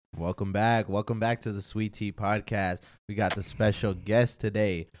Welcome back. Welcome back to the Sweet Tea Podcast. We got the special guest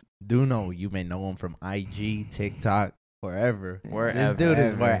today, Duno. You may know him from IG, TikTok, wherever. This dude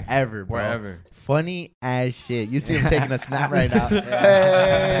is wherever, bro. Wherever. Funny as shit. You see him taking a snap right now.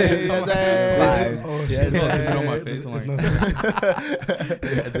 Hey, This on my face. I'm like,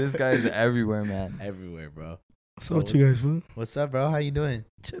 This guy is everywhere, man. everywhere, bro. So what you guys fool? What's up, bro? How you doing?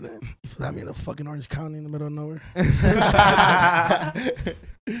 Chilling. You feel me in the fucking Orange County in the middle of nowhere?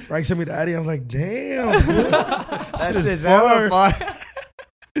 Frank sent me the Addy. I was like, damn. Fool. That Shit shit's is far. hella far.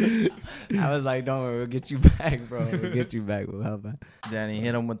 I was like, don't worry, we'll get you back, bro. We'll get you back. We'll help out. Danny,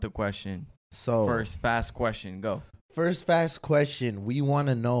 hit him with the question. So First, fast question. Go. First fast question. We want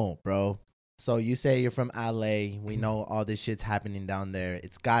to know, bro. So you say you're from LA. We know all this shit's happening down there.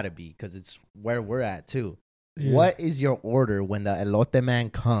 It's got to be because it's where we're at, too. Yeah. What is your order when the elote man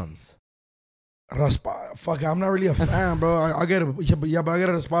comes? Raspa. Fuck, I'm not really a fan, bro. I'll get it. Yeah, but I get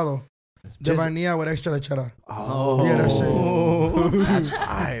a raspado. De Just- vainilla with extra lechera. Oh, Yeah, that's it. That's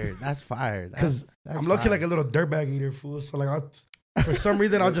fire. That's fire. Because That's I'm looking fire. like a little dirtbag eater, fool. So, like, for some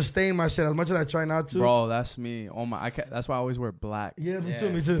reason, I'll just stain my shit as much as I try not to. bro, that's me. Oh my, that's why I always wear black. Yeah, me Yeah. too,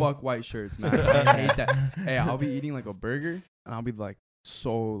 me too. Fuck white shirts, man. I hate that. Hey, I'll be eating like a burger and I'll be like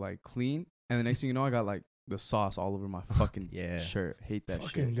so like clean, and the next thing you know, I got like the sauce all over my fucking Yeah. shirt. Hate that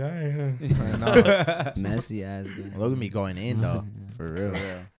Fucking shit. guy, huh? I know. Messy ass guy. Look at me going in, though. For real.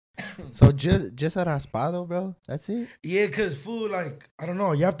 Yeah. So just a raspado, bro? That's it? Yeah, because food, like, I don't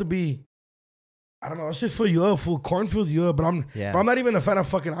know. You have to be, I don't know. It should fill you up. Food, corn fills you up. But I'm not even a fan of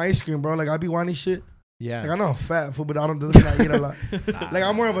fucking ice cream, bro. Like, I be wanting shit. Yeah. Like, I know I'm fat, food, but I don't doesn't mean I eat a lot. Like,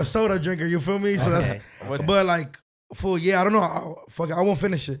 I'm more of a soda drinker, you feel me? So Okay. but like, food, yeah, I don't know. I won't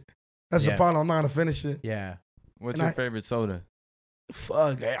finish it. That's Yeah. the problem. I'm not going to finish it. Yeah. What's And your I- favorite soda?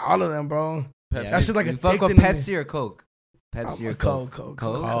 Fuck, all of them, bro. Yeah. That shit like You a fuck with Pepsi or Coke? Pepsi or Coke? Coke.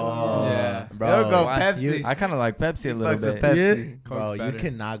 Coke? Oh, Yeah. bro. Yo, go Why- Pepsi. I kind of like Pepsi a little Fucks with bit. Pepsi. Yeah. Bro, Coke's you better.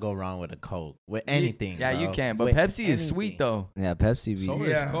 cannot go wrong with a Coke. With anything, Yeah, you bro. can. But With Pepsi is sweet, anything. though. Yeah, Pepsi be. So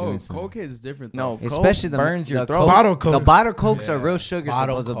Yeah. is Coke. Coke is different. No, though. Especially Coke the burns your the throat. Coke- Bottle Coke. The bottle Cokes are Yeah. real sugar,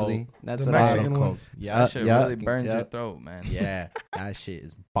 Bottle supposedly. Coke. That's The what I Mexican know. ones. Yeah, That shit yeah, really burns yeah. your throat, man. Yeah, that shit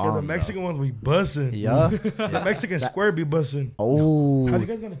is Yeah, bomb. the Mexican ones we bussin'. Yeah. The Mexican square be bussin'. Oh. Have you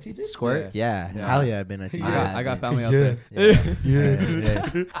guys gonna teach it? Squirt? Yeah. Yeah. Hell yeah, I've been a I teacher. got, I got family out Yeah. there. Yeah.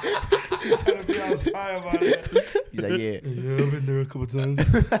 Trying to be all shy about it. He's like, yeah. Yeah, I've been there a couple times.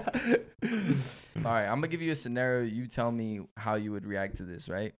 All right, I'm gonna give you a scenario. You tell me how you would react to this,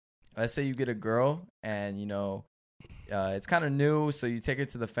 right? Let's say you get a girl, and it's kind of new, so you take her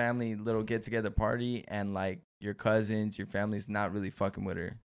to the family little get together party, and like your cousins, your family's not really fucking with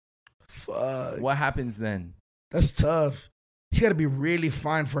her. Fuck. What happens then? That's tough. She gotta be really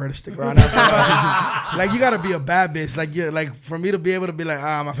fine for her to stick around. After like you gotta be a bad bitch. Like for me to be able to be like,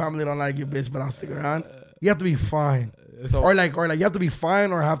 my family don't like you, bitch, but I'll stick around. You have to be fine. So Or like you have to be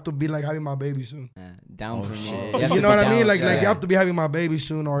fine or have to be like having my baby soon. Down Oh, for shit. me. You You know what I mean? Like yeah. you have to be having my baby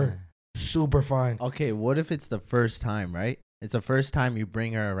soon or super fine. Okay, what if it's the first time, right? It's the first time you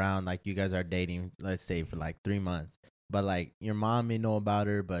bring her around, like you guys are dating, let's say for like 3 months. But like your mom may know about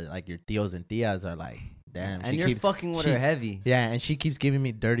her, but like your tios and tias are like, damn. And you're fucking with her heavy. Yeah, and she keeps giving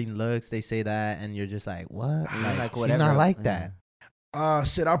me dirty looks. They say that, and you're just like, what? You're like, she's whatever. not like that.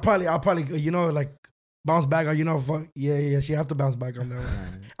 Shit, I'll probably like bounce back on fuck yeah, she have to bounce back on that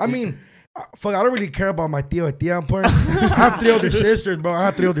one. I mean, fuck, I don't really care about my tío and tía. I'm point. I have 3 older sisters, bro. I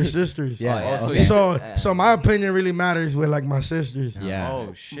have 3 older sisters. Yeah. Oh, so okay. you- So my opinion really matters with like my sisters. Yeah.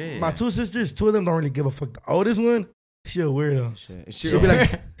 Oh shit. My 2 sisters, 2 of them don't really give a fuck. The oldest one, she a weirdo. Shit.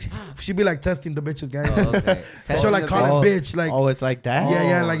 She'll be like testing the bitches gang. Oh, okay. She'll like call it bitch. Like Oh, it's like that?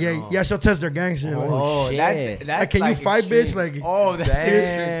 yeah. She'll test their gang shit. Like, Oh, that's shit. like, can you fight, extreme. bitch? Like, Oh, that's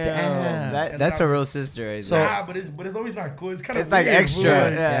Damn. extreme. That's a real sister right there. nah, but it's always not cool. It's kind of It's like extra.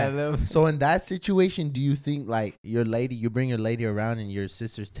 Like, Yeah. So in that situation, do you think like you bring your lady around and your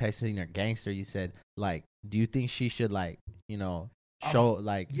sister's texting her gangster? You said like, do you think she should like, show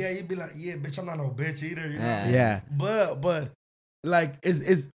like? yeah, you'd be like, yeah, bitch, I'm not no bitch either. You know? Yeah. Yeah. But like,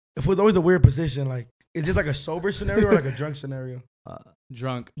 it's if it's always a weird position. Like, is it like a sober scenario or like a drunk scenario?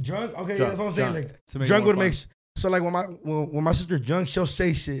 Drunk. Drunk, okay, Drunk, yeah, that's what I'm saying. drunk. Like, To make it drunk more would fun. make so like when my sister's drunk, she'll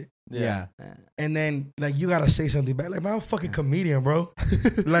say shit. Yeah. And then like you gotta say something back. Like, man, I'm a fucking comedian, bro.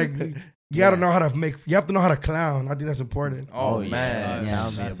 Like you gotta know how to you have to know how to clown. I think that's important. Oh, yeah. man.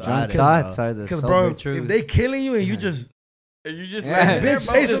 Tell me Drunk about it, thoughts bro. are the Because sober bro, truth. if they killing you and you Yeah. just And you just Yeah. like, Bitch,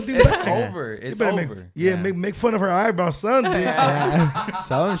 say something back. over. You It's better over. make fun of her eyebrows, son. Dude. Yeah.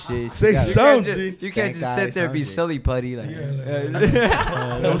 Some shit. Say You gotta- something. You can't Stank just sit eye, there and be some shit. silly putty like.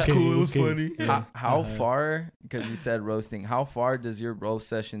 That was cool. It was funny. How far? Because you said roasting. How far does your roast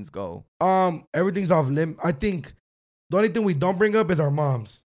sessions go? Everything's off limit. I think the only thing we don't bring up is our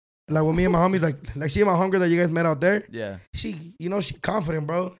moms. Like when me and my homies, like she and my homegirl that you guys met out there. Yeah. She, she confident,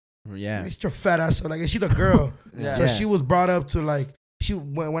 bro. Yeah. It's your fat ass. So, like, and she's a girl. Yeah. So she was brought up to like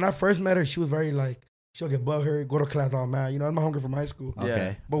when I first met her, she was very like she'll get bug her, go to class all mad. That's my homegirl from high school.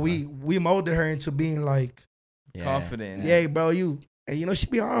 Okay. But we molded her into being like, Yeah. Confident. yeah, bro, and she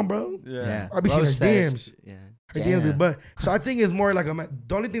be on, bro. Yeah. I be seeing her Roast sesh- DMs. Yeah. Her DMs be Damn. but so I think it's more like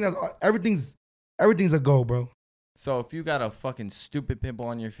the only thing that everything's a go, bro. So if you got a fucking stupid pimple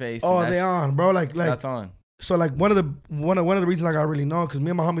on your face, Oh, and they on, bro. Like that's on. so like one of the reasons like I really know because me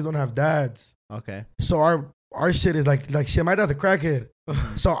and my homies don't have dads. Okay. So our shit is like shit. My dad's a crackhead.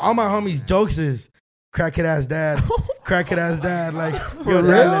 So all my homies jokes is crackhead ass dad, crackhead ass dad. Like yo,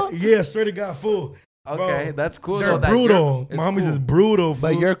 dad, yeah, swear to God, fool. Okay, Bro, that's cool. They're So that brutal. it's My homies cool. is brutal, fool.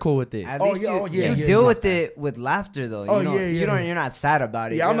 But you're cool with it. At Oh, least yeah, you, oh, yeah, you yeah, deal yeah. with it with laughter though. Oh, You don't, yeah, You yeah. don't. You're not sad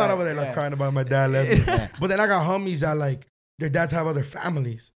about it. Yeah, I'm You're not over there like yeah. crying about my dad left me. Yeah. But then I got homies that like their dads have other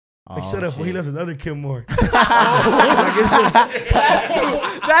families. Like shut up, fool, he loves his other kid more. Like, it's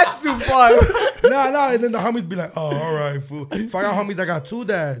just, That's too far. nah. And then the homies be like, oh, all right, fool. If I got homies that got two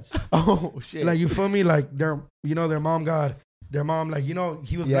dads, Oh shit. like you feel me? Like their mom like he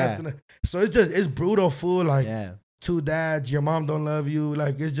was Yeah. blessed. So it's brutal, fool. Like yeah. two dads, your mom don't love you.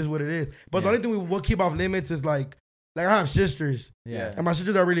 Like it's just what it is. But the Yeah. only thing we will keep off limits is like I have sisters, Yeah. and my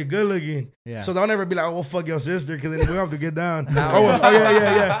sisters are really good looking. Yeah. So they'll never be like, oh, well, fuck your sister, because then we have to get down. Nah.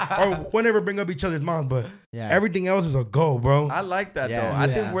 Yeah. Or we'll never bring up each other's moms, but Yeah. everything else is a go, bro. I like that Yeah. though. I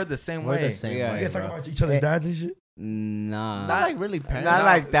Yeah. think we're the same We're way. the same Yeah. way. You guys talk bro. about each other's dads and shit. Nah. Not like really parents. Not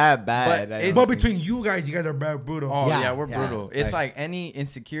like that bad. But I it's- don't But think. between you guys are bad, brutal. Oh Yeah, yeah, we're yeah. brutal. It's like any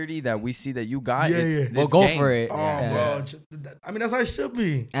insecurity that we see that you got, Yeah, it's, yeah. it's We'll go game. for it. Oh, Yeah. bro. I mean, that's how it should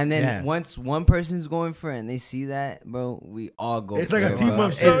be. And then Yeah. once one person's going for it and they see that, bro, we all go. It's for like a it, team bro. up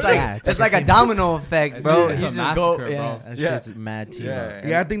It's shit. like Yeah, it's like a team- domino effect, It's bro. a- it's You a just go, massacre, yeah. bro. That Yeah. shit's mad team Yeah. up.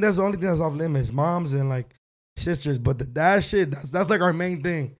 Yeah, I think that's the only thing that's off limits. Moms and like sisters. But the dad shit, that's like our main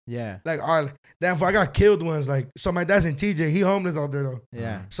thing. Yeah. Like damn, I got killed once. Like, so my dad's in TJ. He homeless out there though.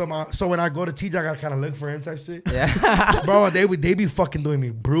 Yeah. So when I go to TJ, I gotta kind of look for him type shit. Yeah. Bro, they be fucking doing me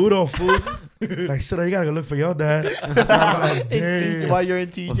brutal, fool. Like, shit, you gotta go look for your dad. I'm like, damn. While you're in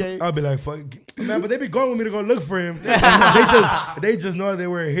TJ. I'll be like, fuck, man. But they be going with me to go look for him. they just know they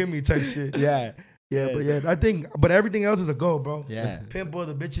were hit me type shit. Yeah. Yeah, but yeah, I think, but everything else is a go, bro. Yeah. Pimple,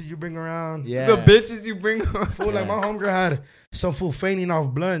 the bitches you bring around. Yeah. The bitches you bring around. Fool, like my homegirl had some fool fainting off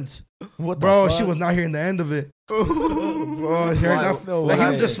blunts. What the Bro, fuck? she was not hearing the end of it. Bro, she heard Why? that- No like he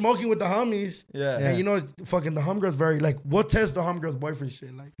was way. just smoking with the homies. Yeah. Yeah. And fucking the homegirl's very like, we'll test the homegirl's boyfriend shit.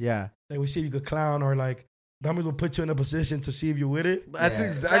 Yeah. Like we see if you could clown or like the homies will put you in a position to see if you're with it. That's Yeah.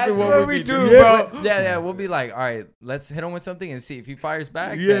 exactly That's what, what we we do, do, bro. bro. Yeah, we'll be like, all right, let's hit him with something and see if he fires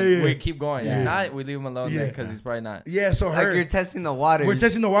back. Yeah, then yeah. we keep going. Yeah. If not, we leave him alone Yeah. because he's probably not. Yeah, so Like her, you're testing the water. we're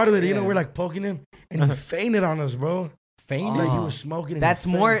testing the water with it. Yeah. We're like poking him and he fainted on us, bro. Fainted. Like he Oh. was smoking. And That's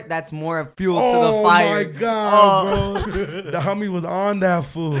he more. fainted. That's more fuel to Oh the fire. my god, Oh. bro! The homie was on that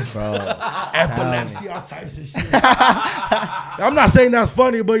fool. Bro. Epilepsy, all types of shit. I'm not saying that's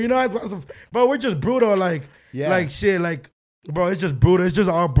funny, but bro, we're just brutal. Like, Yeah. like shit. Like, bro, it's just brutal. It's just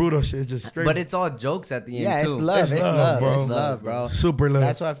all brutal shit. It's just straight. But it's all jokes at the end Yeah, too. it's love. It's It's love, love. bro. It's love, bro. super love.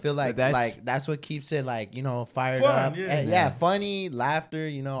 That's what I feel like. That's- That's what keeps it like fired Fun, up. yeah. And Yeah. funny, laughter.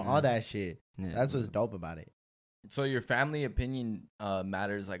 All that shit. Yeah. That's what's dope about it. So your family opinion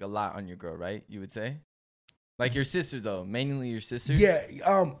matters like a lot on your girl, right? You would say, like your sisters though, mainly your sisters. Yeah,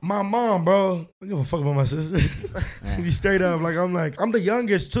 my mom, bro. I don't give a fuck about my sister. Be straight up, I'm the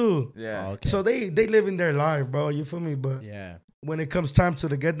youngest too. Yeah. Oh, okay. So they living their life, bro. You feel me? But yeah. when it comes time to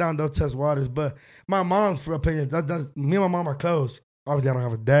the get down, they'll test waters. But my mom's for opinion, that's me and my mom are close. Obviously, I don't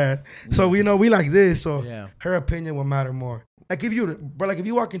have a dad, so we like this. So Yeah. her opinion will matter more. Like if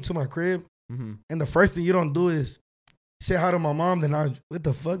you walk into my crib Mm-hmm. and the first thing you don't do is say hi to my mom, then what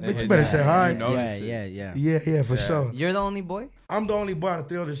the fuck, bitch? You Yeah, better yeah, say yeah, hi. you know. Notice it. Yeah. Yeah, for Yeah. sure. You're the only boy. I'm the only boy out of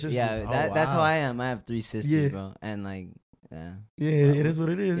three older sisters. Yeah, Oh, that's how wow. I am. I have 3 sisters, Yeah. bro, and like, yeah, Yeah, it is what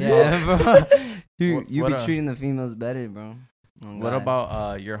it is. yeah, bro. you What- you what, be treating the females better, bro. Oh, What God.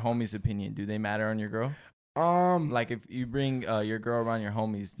 about your homies' opinion? Do they matter on your girl? Like if you bring your girl around your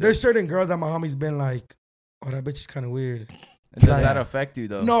homies, There's certain girls that my homies been like, oh, that bitch is kind of weird. does like- that affect you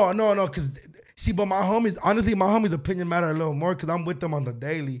though? No, because see, but my homies, honestly, my homies' opinion matter a little more because I'm with them on the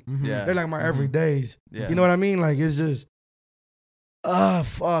daily. Yeah. They're like my everydays. Yeah. You know what I mean? Like it's just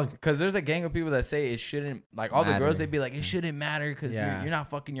Fuck. Because there's a gang of people that say it shouldn't, like all the girls, Matter. they'd be like, it shouldn't matter because Yeah. you're not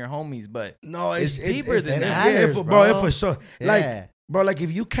fucking your homies. But No, It's deeper than that. Yeah, Matters, bro, bro. it for sure. Like, Yeah. bro, like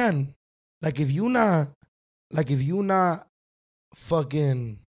if you can, like if you not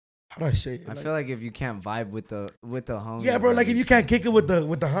fucking, how do I say it? I Like- feel like if you can't vibe with the homies. yeah, bro. Like if you can't kick it with the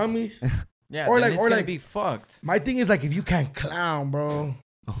homies. yeah, Or then like- it's or gonna like- be fucked. My thing is like if you can't clown, bro.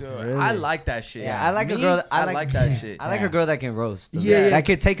 Dude, Really? I like that shit. Yeah, I like a Me, girl. I like that shit. I like Yeah. a girl that can roast. Yeah. that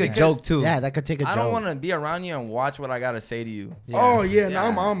could take a Because- joke too. Yeah, that could take a joke. I don't want to be around you and watch what I gotta say to you. Oh yeah,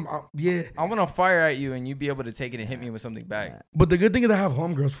 Yeah. no, I'm yeah. I want to fire at you and you be able to take it and hit me with something back. But the good thing is I have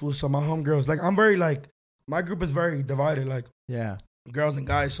homegirls, fool. So my homegirls, like I'm very like my group is very divided, like Yeah. girls and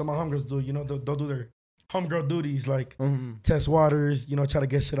guys. So my homegirls do, you know, they'll do their homegirl duties, like Mhm. test waters, you know, try to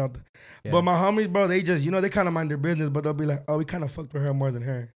get shit out there. Yeah. But my homies, bro, they just, you know, they kind of mind their business, but they'll be like, oh, we kind of fucked with her more than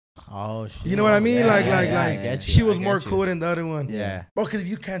her. Oh shit. You know what I mean? Yeah, like, yeah, like, yeah, I like, get you, she I was get more you. cool than the other one. Yeah. Bro, because if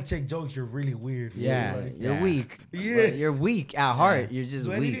you can't take jokes, you're really weird. fool. Yeah. Like, You're Yeah. weak. Yeah. You're weak at heart. You're just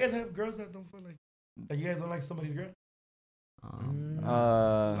do any of weak. you guys have girls that don't feel like you guys don't like somebody's girl?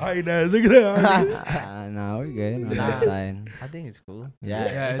 I know. Look at that. No, we're good. On Nah. this side. I think it's cool. Yeah,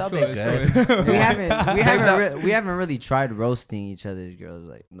 Yeah, it's all cool. been It's good. cool. We haven't really tried roasting each other's girls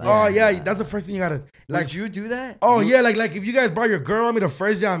like. Oh yeah, that's the first thing you gotta like. Would you do that? Oh yeah, like if you guys brought your girl on me the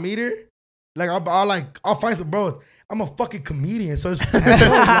first day I meet her, like I'll find some bro. I'm a fucking comedian, so it's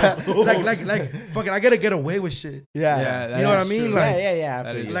like fucking I gotta get away with shit. Yeah. that You know what I is mean? true. Like- yeah.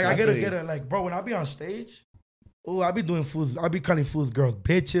 That feel is you. Like I I gotta feel get you. a like bro when I be on stage. Oh, I be doing fools. I be calling fools girls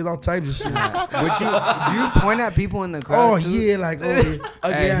bitches, all types of shit. Do you point at people in the crowd? Oh too? yeah, like ugly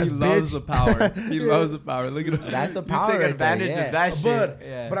Hey, ass he loves bitch. the power. He loves the power. Look at him. That's the You power. take right there, advantage yeah. of that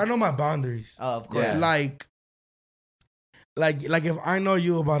shit. But I know my boundaries. Oh, of course. Yeah. Like if I know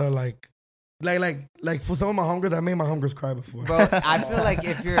you about a like for some of my homegirls, I made my homegirls cry before. Bro, I feel like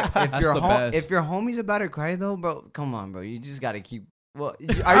if your the best. if your homie's about to cry though, bro, come on, bro, you just gotta keep. Well,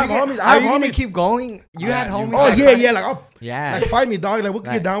 I have homies- I are have you gonna homies- keep going? You Yeah, had you- homies. Oh that yeah, cried? yeah. Like I'll Yeah. like fight me, dog. Like we'll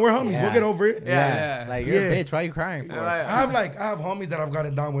Like, get down. We're homies. yeah. We'll get over it. Yeah. Like you're Yeah. a bitch. Why are you crying for? Yeah. I have homies that I've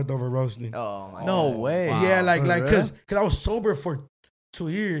gotten down with over roasting. Oh my No God. way. Wow. Yeah, like for like real? cause I was sober for 2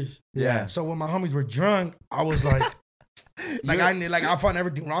 years. Yeah. So when my homies were drunk, I was like, I found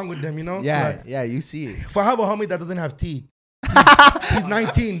everything wrong with them. You know? Yeah, Like, yeah, you see it. if I have a homie that doesn't have teeth, he's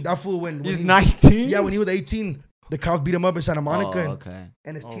 19. That fool when He's he, 19. Yeah, when he was 18, the cops beat him up in Santa Monica. Oh, and- okay.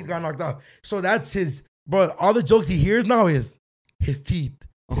 and his teeth got knocked out. So that's his bro. All the jokes he hears now is his teeth,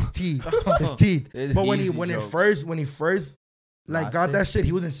 his teeth, his teeth. It's But when he easy jokes. first like Lost got it? that shit,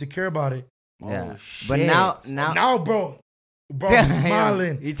 he was insecure about it. Yeah. Oh, But shit. now, Bro, Yeah,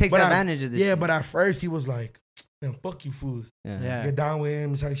 smiling. he takes But advantage of this. Yeah, shit. but at first he was like, "Man, fuck you fools, Yeah. get down with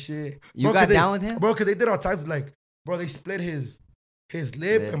him," type shit. You Bro, got 'cause they- down with him? bro? Because they did all types of like, bro, they split his lip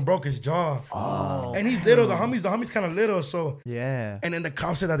Lip. and broke his jaw. Oh. And he's little. The homie's kind of little. So Yeah. and then the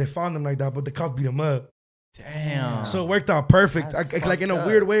cops said that they found him like that, but the cops beat him up. Damn. So it worked out perfect. That's Like in a fucked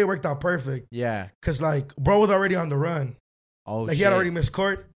weird up. way, it worked out perfect. Yeah. Cause like bro was already on the run. Oh, Like he had already missed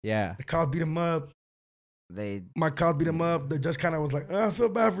court. Yeah. The cops beat him up. They My cops beat him up. The judge kind of was like, I feel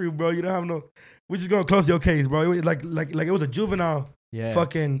bad for you, bro. You don't have no. We just gonna close your case, bro. It was like it was a juvenile Yeah.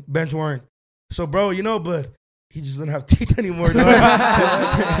 fucking bench warrant. So bro, you know, but he just doesn't have teeth anymore, dog.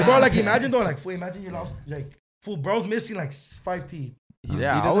 Bro, like imagine though, like fool, imagine you lost like full bro's missing like 5 teeth. Yeah, he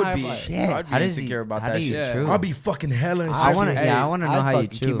I doesn't would have, be. like- Shit. I'd How be does he- insecure about how that do you shit. chew? I'll be fucking hella I insecure. want to. Hey, Yeah, I want to know I'd how you fucking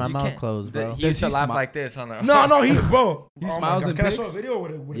chew. keep my You mouth can't- closed, bro. He used to Does he laugh smi- like this. I don't No, know. no, bro. He Oh my smiles God. in Can I show a pics? video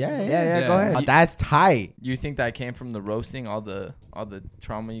with it? Yeah, Yeah, go ahead. Oh, that's tight. You think that came from the roasting, all the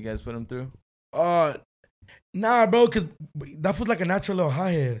trauma you guys put him through? Nah, bro, cause that was like a natural little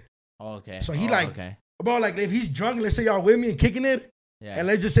high head. Oh, okay. So he Oh, like- okay. Bro, like if he's drunk, let's say y'all with me and kicking it, Yeah. and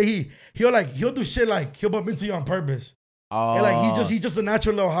let's just say he'll do shit like he'll bump into you on purpose. oh. And like he's just a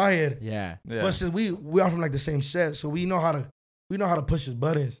natural little high head. Yeah. Yeah. But since we are from like the same set, so we know how to push his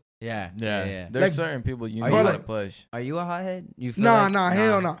buttons. Yeah. yeah. There's Like- certain people you Are know you how like- to push. Are you a hothead? You feel Nah, like, nah,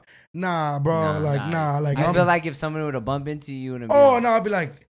 hell nah. Nah, bro. Nah, like, nah. like I I'm- feel like if someone would have bumped into you and oh no, I'll be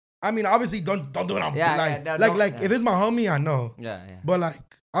like, I mean, obviously don't do it on Yeah, like yeah, no, don't- like yeah. if it's my homie, I know. yeah, But like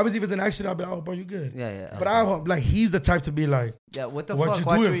obviously if it's an accident, I'll be like, oh bro, you good. yeah. But I like he's the type to be like, yeah. What the what fuck? you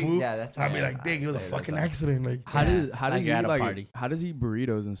What doing, you- fool? Yeah, that's. I'll be yeah, like, dang, it was a I'd say fucking that's accident. Like, How Yeah. does Like he you're at a like? party. How does he eat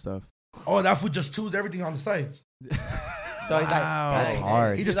burritos and stuff? oh, that fool just chews everything on the sides. So he's like, Wow. That's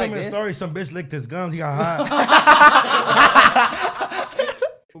hard. He just like told me a this? story. Some bitch licked his gums. He got high.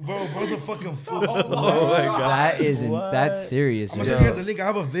 Bro's a fucking fool. Oh my God. That isn't. What? That's serious. I'm gonna yo. send you guys a link. I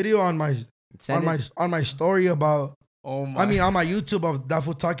have a video on my Send it. on my story about. Oh my! I mean, on my YouTube of that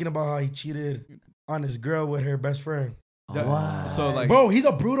fool talking about how he cheated on his girl with her best friend. That- So like, Bro, he's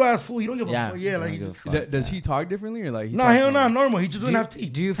a brutal ass fool. He don't give a Yeah, fuck. Yeah, don't like, he give a just, fuck. does he talk differently or like? He nah, talks hell normal? nah, normal. He just doesn't have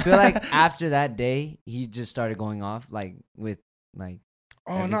teeth. Do you feel like after that day he just started going off like with like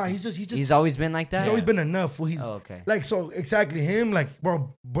Oh, nah, he's he's always been like that? he's always been enough. Fool. He's Oh, okay. like, so exactly him, like,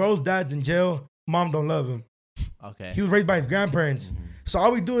 bro's dad's in jail. Mom don't love him. Okay. He was raised by his grandparents. So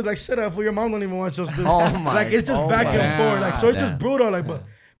all we do is like, shut up, for your mom don't even want us to do. Oh my. Like, it's just back my and forth. Like, so it's God. just brutal. Like, but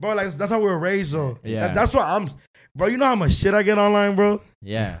bro, like, that's how we were raised. So Yeah. that's why bro. You know how much shit I get online, bro.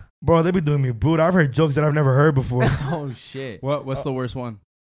 Yeah. Bro, they be doing me brutal. I've heard jokes that I've never heard before. Oh shit. What's the worst one?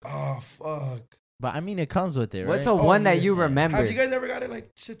 Oh fuck. But I mean, it comes with it, right? What's a one that yeah. you Yeah. remember? Have you guys ever got it like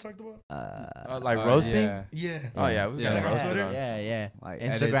shit talked about? Like roasting? Yeah. Yeah. Oh yeah, we Yeah. got Like, roasted Twitter? on. Yeah. Like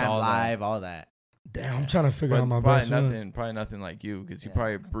edits, Instagram all that. Live, all that. Damn, I'm trying to figure out my But best one. probably nothing like you because you Yeah.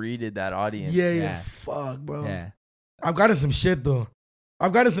 probably breeded that audience. Yeah. Yeah. Fuck, bro. Yeah. I've gotten some shit though.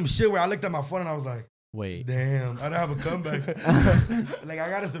 I've gotten some shit where I looked at my phone and I was like, Wait. damn, I don't have a comeback. Like I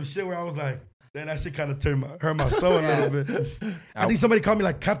got some shit where I was like, then that shit kind of hurt my soul a little bit. I think somebody called me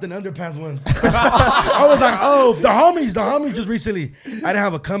like Captain Underpants once. I was like, oh, the homies just recently. I didn't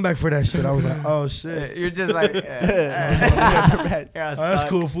have a comeback for that shit. I was like, oh shit. You're just like, Oh, that's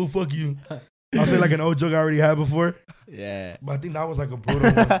cool, fool. Fuck you. I'll say like an old joke I already had before, Yeah. but I think that was like a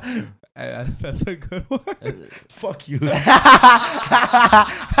brutal one. That's a good one. Fuck you.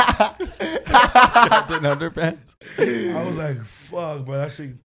 Captain Underpants. I was like, fuck, bro. That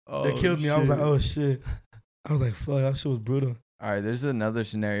shit, they killed me. I was like, oh shit. I was like, fuck, that shit was brutal. All right, there's another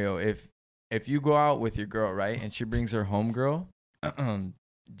scenario. If you go out with your girl, right, and she brings her home girl,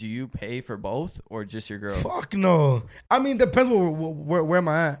 do you pay for both or just your girl? Fuck no. I mean, depends where am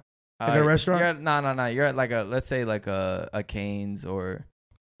I at? Like a restaurant? You're at, no. You're at like let's say like a Cane's or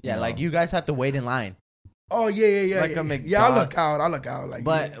Yeah, know. like you guys have to wait in line. Oh yeah. Like a yeah, I McDonald's. look out. Like,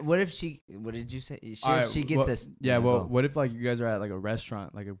 but yeah. what if she? What did you say? All right, If she gets well, a yeah. Well, go. what if like you guys are at like a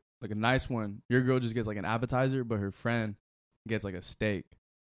restaurant, like a nice one? Your girl just gets like an appetizer, but her friend gets like a steak.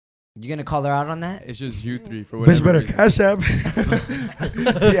 You gonna call her out on that? It's just you three for whatever. Bitch better reason. cash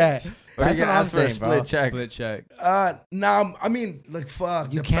app. Yeah. Or That's you what can I'm ask for a saying, bro. split check. Split check. Nah, I mean, like,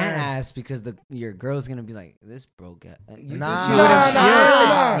 fuck. You the can't plan. ask because your girl's gonna be like, this broke. You Nah. think she Nah, would've-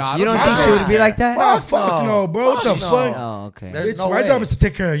 nah. You don't I think she don't would be like that? Oh, Fuck fuck no. no, bro. What the Fuck no. fuck? Oh, okay. There's Bitch, no my way. job is to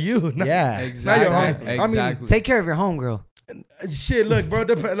take care of you. Not- Yeah. Exactly. I mean, Exactly. Take care of your homegirl. Shit, look, bro.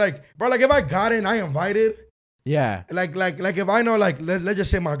 Like if I got it and I invited, Yeah. like if I know, like, let's just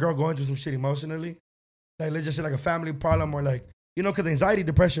say my girl going through some shit emotionally, like let's just say like a family problem or like, you know, cause anxiety,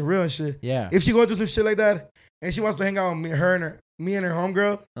 depression, real and shit. Yeah. If she going through some shit like that and she wants to hang out with me and her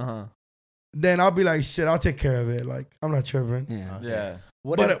homegirl, then I'll be like, shit, I'll take care of it. Like, I'm not tripping. Yeah. Okay. Yeah.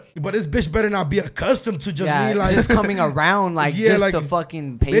 What But this bitch better not be accustomed to just Yeah, me like just coming around like Yeah, just like, to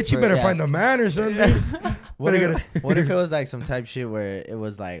fucking pay bitch, for you better it. Yeah. find a man or something. What Better if, what if it was like some type shit where it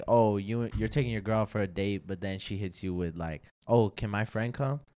was like, oh, you're taking your girl for a date, but then she hits you with like, oh, can my friend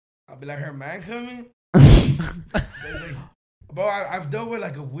come? I'll be like, her man coming? Bro, I've dealt with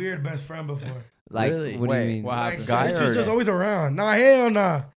like a weird best friend before. Like, Really? what do Wait, you mean? What Like, happened? Guy she's or- just always around. Nah, hell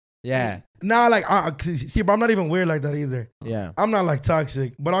nah. Yeah. Nah, like, see, bro, I'm not even weird like that either. Yeah. I'm not like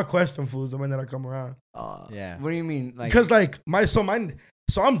toxic, but I'll question fools the minute I come around. Yeah. What do you mean? Like, Because like so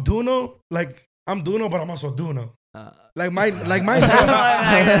I'm Duno, like I'm Duno, but I'm also Duno. Like my you like,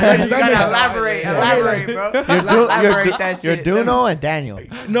 gotta that elaborate, makes- bro. You're, that you're shit. Duno and Daniel.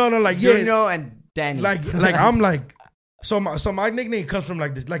 no, like yeah, Duno and Danny. like I'm like so my nickname comes from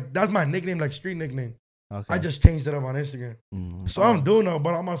like this, like that's my nickname, like street nickname. Okay. I just changed it up on Instagram. So I'm Duno,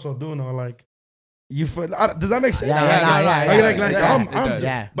 but I'm also Duno. Like you feel? Does that make sense? Yeah, Like, Yes, I'm it does.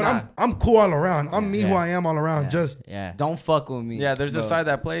 yeah. but I'm cool all around. I'm me who Yeah. I am all around. Yeah. Just Yeah. don't fuck with me. Yeah, there's a bro. side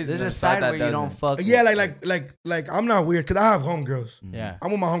that plays. There's and a a side that where you don't doesn't. fuck. yeah, with. like I'm not weird because I have homegirls. Yeah.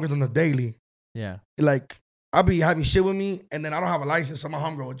 I'm with my homegirls on the daily. Yeah. Like I'll be having shit with me, and then I don't have a license, so my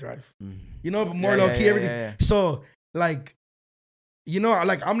homegirl will drive. You know, but more Yeah, low key, yeah, everything. yeah. So like, you know,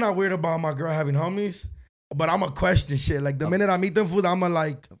 like I'm not weird about my girl having homies, but I'm a question shit. Like the minute I meet them fools, I'm a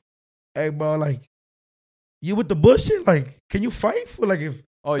like, hey bro, like you with the bullshit? Like, can you fight for like if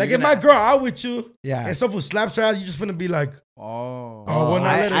Oh, like you're if my gonna- girl out with you Yeah. and someone slaps her ass, you just finna be like, Oh. oh, well, now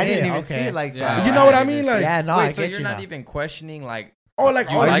let it I in. didn't even Okay. see it like Yeah. that. You know what I mean? Like, Yeah, no, Wait, I so get you're you not now. even questioning like or like,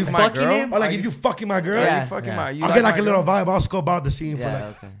 you or like you my fucking girl? him? or like Are if you fucking my girl, Are Yeah. you fucking Yeah. my? You I'll like get like my a little girl? vibe. I'll scope out the scene for Yeah,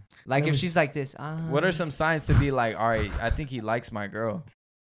 like. okay. Like if she's like this, What are some signs to be like? All right, I think he likes my girl.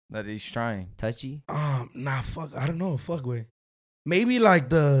 That he's trying. touchy? Nah, fuck. I don't know. Fuck way.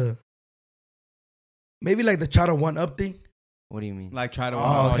 Maybe like the try to one up thing. What do you mean? Like try to.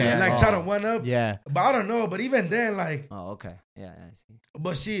 Oh, okay. yeah. Like try to one up. Yeah. But I don't know. But even then, like, Oh, okay. Yeah, I see.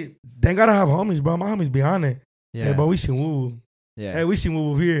 but shit, they gotta have homies, bro. My homies behind it. Yeah. Hey, bro, we seen woo woo. Yeah. Hey, we seen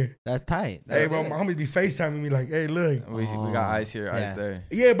woo woo here. That's tight. Hey, That's bro, good. my homies be FaceTiming me like, hey, look. We got eyes here, eyes Yeah. there.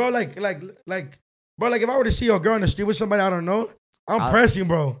 Yeah, bro, bro, like if I were to see your girl in the street with somebody I don't know, I'm pressing,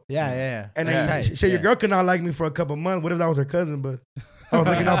 bro. Yeah. And That's then tight. say your Yeah. girl could not like me for a couple months. What if that was her cousin? But I was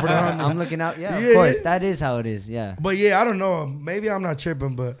looking out for the homie. I'm looking out. Yeah, Yeah. of course. That is how it is. Yeah. But yeah, I don't know. Maybe I'm not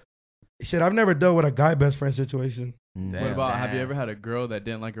tripping, but shit, I've never dealt with a guy best friend situation. Mm. Damn. What about, have you Damn. ever had a girl that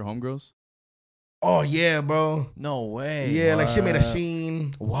didn't like your homegirls? Oh yeah, bro. No way. Yeah, like she made a What?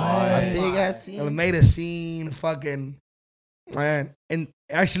 scene. What? A big ass And scene. made a scene, fucking man. And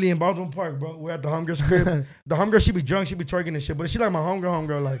actually in Baldwin Park, bro, we're at the homegirl's crib. The homegirl, she be drunk, she be twerking and shit. But she like my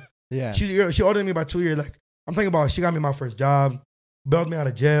homegirl. Like Yeah. she older than me by 2 years. Like I'm thinking about, she got me my first job, bailed me out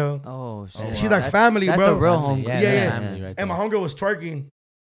of jail. Oh shit. wow. She like family, That's bro. a real Family. home. Yeah, Yeah, that's yeah. family right And my there. homegirl was twerking.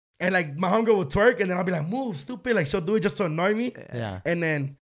 And like my homegirl would twerk, and then I'll be like, move, stupid. Like she'll do it just to annoy me. Yeah. And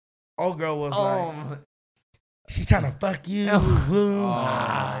then old girl was Oh. like, she's trying to fuck you. Oh. Boom. Oh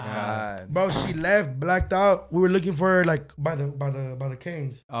my god. Bro, she left, blacked out. We were looking for her like by the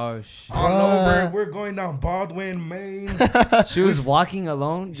Canes. Oh shit. All over. We're going down Baldwin, Maine. She was walking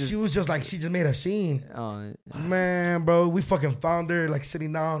alone. She was just like, she just made a scene. Oh, Man, bro, we fucking found her like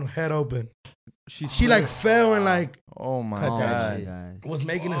sitting down, head open. She She like fell and like Oh my Cut that god. shit. was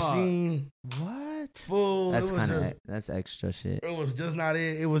making a Fuck. scene. What? Fool. that's It was kind of just- that's extra shit. It was just not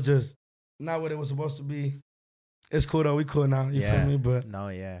it. It was just not what it was supposed to be. It's cool though. We cool now. You Yeah. feel me? But No,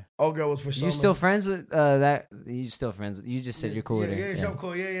 yeah. old girl was for sure. You still friends with that? You still friends? You just said you're cool with her. Yeah, I'm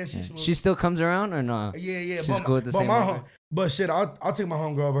cool. Yeah, she's Yeah. smooth. She still comes around or no? yeah. she's but, cool with the but same my woman? home, but shit, I'll take my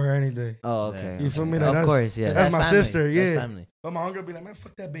homegirl over her any day. Oh, okay. You feel me? Of Like, that's- course, yeah. that's my family. sister, That's yeah. family. But my homegirl be like, man,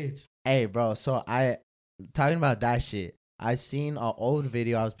 fuck that bitch. Hey, bro. So talking about that shit. I seen an old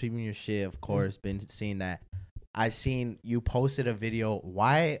video. I was peeping your shit, of course. Been seeing that. I seen you posted a video.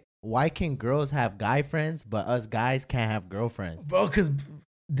 Why can girls have guy friends, but us guys can't have girlfriends? Bro, cause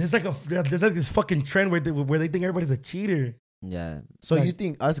there's like this fucking trend where they think everybody's a cheater. Yeah, So Like- you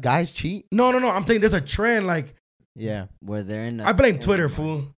think us guys cheat? No. I'm saying there's a trend. Like Yeah. where they're in. I blame Twitter,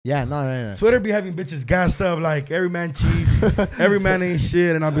 fool. Yeah. No. Twitter be having bitches gassed up like every man cheats, every man ain't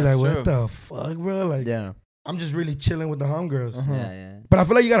shit, and I'll be That's like, true. what the fuck, bro? Like Yeah. I'm just really chilling with the homegirls. Uh-huh. Yeah. But I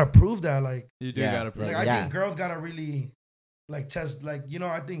feel like you gotta prove that. Like, You do Yeah. gotta prove like it. I Yeah. think girls gotta really like test. Like, you know,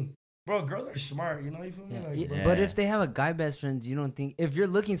 I think, bro, girls are smart. You know, you feel me? Yeah. Like, Yeah, bro. But Yeah. if they have a guy best friend, you don't think if you're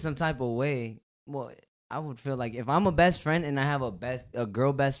looking some type of way, well, I would feel like if I'm a best friend and I have a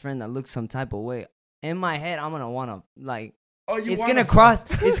girl best friend that looks some type of way, in my head I'm gonna wanna like. Oh, you It's wanna gonna fuck. cross.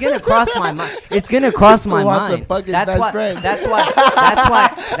 It's gonna cross my mind. It's gonna cross my Who wants to mind. fuck his That's best why. friend? That's why.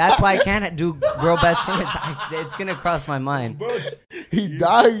 That's why I can't do girl best friends. It's gonna cross my mind. Bro, He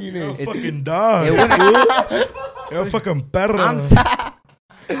dying you're a it. fucking dog. It wouldn't- You're a fucking perro. I'm.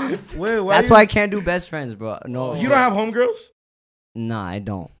 Wait, why That's you, why I can't do best friends, bro. No. you don't have homegirls? Nah, I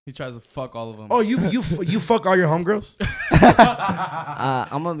don't. He tries to fuck all of them. Oh, you fuck all your homegirls?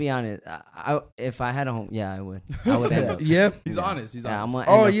 I'm gonna be honest. If I had a home, yeah, I would. I would end up. Yeah. He's Yeah. honest. He's Yeah, I'm honest.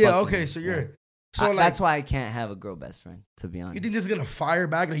 gonna end Oh up yeah. fucking Okay, them. so Yeah. you're so like That's why I can't have a girl best friend. To be you honest. think this is gonna fire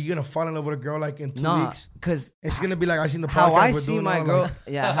back? Like you're gonna fall in love with a girl like in 2 Nah, weeks? cause It's gonna be like I seen the podcast. how I we're see doing my all, girl, like-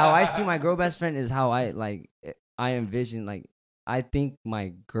 yeah, how I see my girl best friend is how I like. I envision like. I think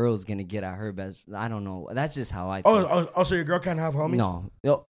my girl's gonna get at her best. I don't know. That's just how I. Think. So your girl can't have homies? No,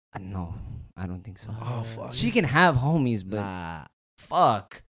 no, I don't think so. Oh fuck. She can have homies, but Nah.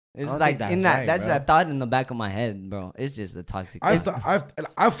 fuck. It's don't like think in that's that. right, That's bro. that thought in the back of my head, bro. It's just a toxic. I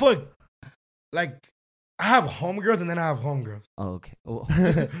fuck like I have homegirls and then I have homegirls. Oh, okay. Well,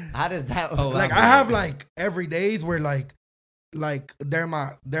 how does that? Like I have like every days where like they're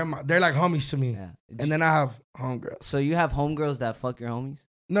like homies to me, Yeah. and then I have homegirls. So you have homegirls that fuck your homies?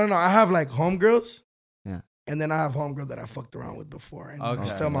 No, I have like homegirls. Yeah. And then I have homegirls that I fucked around with before, and I'm Okay.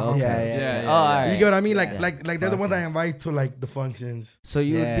 still my Okay. homegirls. Yeah. Oh, all right. You get what I mean? Yeah. Like they're the ones I invite to like the functions. So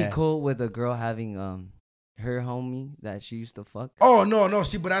you would Yeah. be cool with a girl having her homie that she used to fuck? Oh no,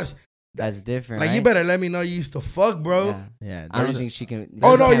 see, but That's different. like right? you better let me know you used to fuck, bro. Yeah. Yeah. I don't there's- think she can.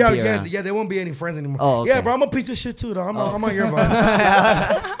 Oh she no, can't be yeah, around. they won't be any friends anymore. Oh, okay. Yeah, bro, I'm a piece of shit too, though. I'm on your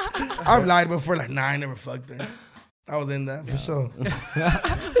vibe. I've lied before, like, nah, I never fucked her. I was in that for sure.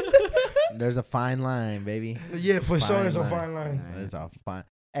 There's a fine line, baby. Yeah, for sure, Fine it's a line. fine line. There's a fine.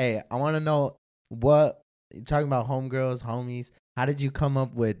 Hey, I want to know what you're talking about. Homegirls, homies. How did you come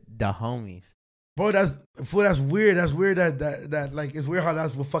up with the homies? Bro, that's weird. That's weird that like it's weird how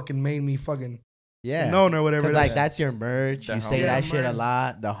that's what fucking made me fucking Yeah. known or whatever. Because like that's your merch. The You say homies. that Yeah, shit a merch.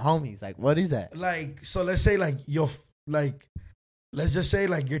 lot. The homies. Like, what is that? like so. Let's say like like let's just say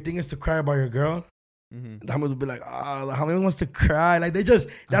like your thing is to cry about your girl. Mhm. the homies would be like, oh, the homie wants to cry. Like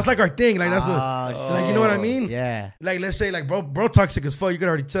that's like our thing. Like that's what, like you know what I mean? Yeah. Like let's say like bro toxic as fuck. You could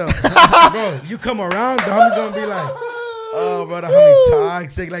already tell. Bro, you come around, the homie gonna be like, oh, bro, the homie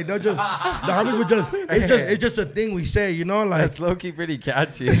toxic. Like they'll just the homies would just it's just a thing we say, you know, like That's low key pretty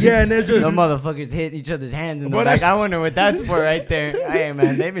catchy. yeah, and it's just The motherfuckers hit each other's hands and Bro, they're like, that's- I wonder what that's for right there. Hey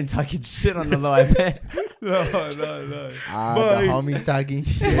man, they've been talking shit on the low, I bet. No. The But- homies talking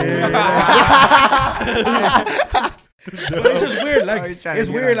shit. But it's just weird. Like Oh, he's trying to it's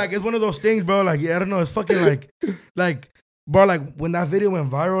get weird. on. Like it's one of those things, bro. Like yeah, I don't know. It's fucking like bro. Like when that video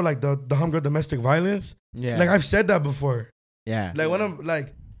went viral, like the homegirl domestic violence. Yeah. Like I've said that before. yeah. Like when I'm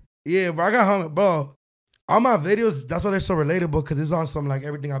like, yeah, bro. I got home, bro. All my videos. That's why they're so relatable because it's on some like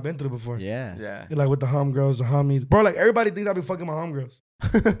everything I've been through before. Yeah. Yeah. Like with the homegirls, the homies, bro. Like everybody thinks I be fucking my homegirls.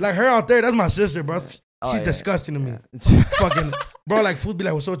 Like her out there, that's my sister, bro. She's Oh, yeah. disgusting to me. Yeah. Fucking bro, like food be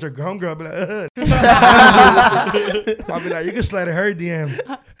like, what's up with your homegirl? I'll be like, I'll be like, you can slide in her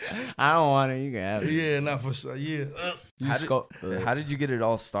DM. I don't want it. You can have it. Yeah, not for sure. Yeah. How did you get it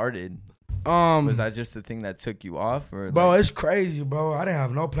all started? Um, Was that just the thing that took you off, or bro, like, it's crazy, bro. I didn't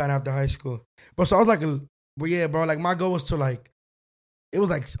have no plan after high school. But so I was like, but yeah, bro. Like my goal was to like, it was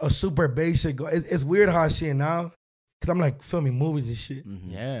like a super basic goal. It's weird how I see it now, cause I'm like filming movies and shit.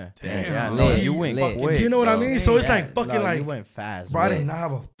 Mhm. Yeah. yeah, Damn. no, Lit. you went Lit. quick. You know what I bro. mean? So it's Yeah. like fucking No, like, you went fast. bro, I bro. did not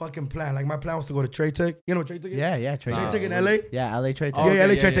have a fucking plan. Like my plan was to go to Trade Tech. You know what Trade Tech is? Yeah, yeah. Trade Trade Nah. Tech in LA. Yeah, LA Trade Oh, Tech. yeah,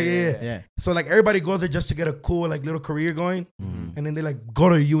 okay, LA Trade Tech. Yeah. Yeah. So like everybody goes there just to get a cool like little career going, Mhm. and then they like go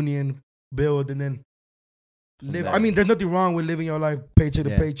to a union, build, and then live. there. I mean, there's nothing wrong with living your life paycheck to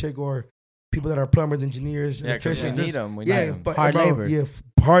Yeah. paycheck, or people that are plumbers, engineers, Yeah, because we electricians. need Just- them. We Yeah, need 'em. but Hard bro, labor. yeah,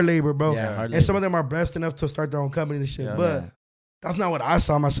 hard labor, bro. Yeah, hard And some labor. of them are blessed enough to start their own company and shit. Yeah. But Yeah. that's not what I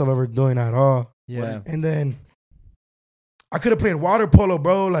saw myself ever doing at all. Yeah. And then I could have played water polo,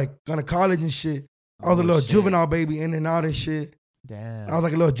 bro, like gone to college and shit. I was a Oh, little shit. juvenile baby in and out and shit. Damn. I was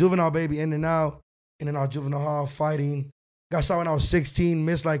like a little juvenile baby in and out juvenile hall fighting. Got shot when I was 16,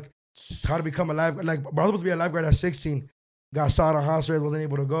 missed like how to become a lifeguard. Like, bro, I was supposed to be a lifeguard at 16. Got shot on house arrest, wasn't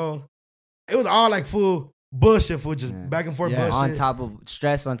able to go. It was all like full bullshit, fool, just Yeah. back and forth Yeah. bullshit. On top of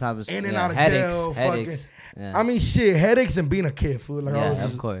stress, on top of In and yeah, out of headaches, jail, headaches. Yeah, I mean, shit, headaches and being a kid, fool. Like, I was yeah,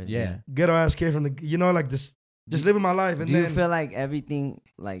 just of course. Yeah. ghetto ass kid from the, you know, like this, just living my life. And Do you then feel like everything,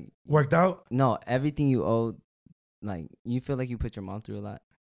 like worked out. no, everything you owe, like you feel like you put your mom through a lot?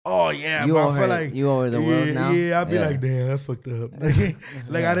 Oh, yeah, you bro. owe I her, feel like, you owe her the world yeah, now. yeah, I'd be Yeah. like, damn, that's fucked up. Like,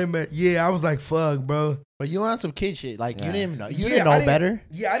 Yeah. I didn't, yeah, I was like, fuck, bro. But you were on some kid shit. Like Yeah. you didn't know. You Yeah, didn't I know didn't- better.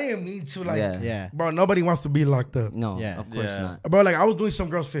 Yeah, I didn't mean to, like, Yeah. Yeah. bro, nobody wants to be locked up. No, Yeah. of course Yeah. not. Bro, like, I was doing some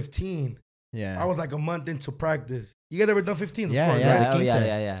girls 15. Yeah. I was like a month into practice. You guys ever done 15? Yeah, of course, yeah. right? Yeah, oh, the yeah, quince.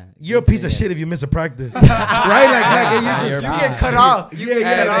 yeah. You're a piece of shit if you miss a practice. Right? Like Nah, you you're just, a piece of shit. off. You get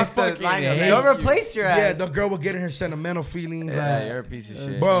cut off. Fucking hate they'll you. replace your ass. Yeah, the girl will get in her sentimental feelings. Yeah, like, you're a piece of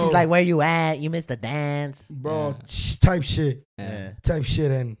shit. Bro. She's like, "Where you at? You missed the dance." bro, type shit. Yeah. Type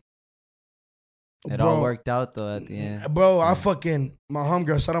shit. And It bro, all worked out though at the end. Bro, I fucking, my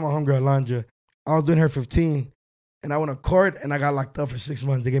homegirl, shout out my homegirl, Alondra. I was doing her 15, and I went to court, and I got locked up for 6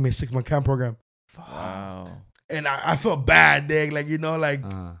 months. They gave me a 6-month camp program. Wow. And I felt bad, dig. Like, you know, like,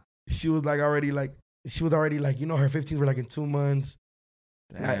 Uh-huh. she was already like, you know, her 15s were like in 2 months.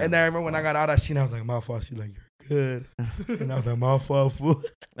 And I remember when I got out, I seen, I was like, my fault. She's like, you're good. And I was like, my fault, fool.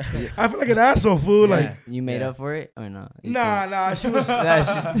 I feel like an asshole, fool. Yeah. Like, You made Yeah. up for it or no? You nah, she was, That's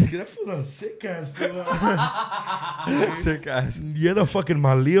just- that fool's a sick ass, fool. Sick ass. You're the fucking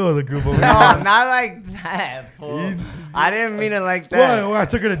Malio of the group over No, here. not like that, fool. I didn't mean it like that. What, I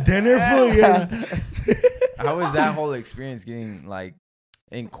took her to dinner, fool? Yeah. How was that whole experience getting like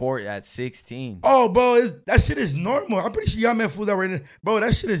in court at 16? Oh, bro, that shit is normal. I'm pretty sure y'all met fools that were in it. Bro,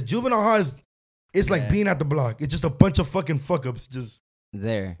 that shit is juvenile hall. It's like Yeah. being at the block. It's just a bunch of fucking fuck ups. Just,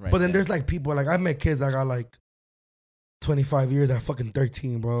 There. Right but then there. there's like people, like I met kids that got like 25 years at fucking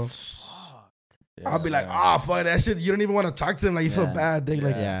 13, bro. I'll be like, yeah. fuck that shit. You don't even want to talk to them. Like, you feel Yeah. bad. They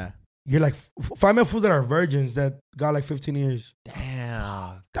like, Yeah. you're like, if I met fools that are virgins that got like 15 years,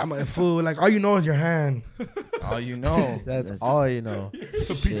 Damn. I'm a fool. Like, all you know is your hand. all you know. That's all you know.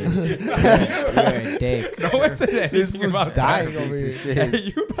 Shit. You're a dick. No one said anything fool's about dying that. over Piece here. of shit.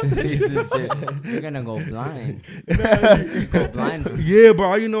 You Piece of shit. You're gonna go blind. Go blind. Yeah, bro.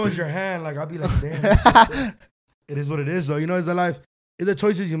 All you know is your hand. Like, I'll be like, damn. It is what it is, though. You know, it's a life. It's the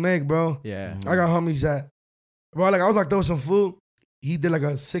choices you make, bro. Yeah. I got homies that, bro, like I was locked up with some fool. He did like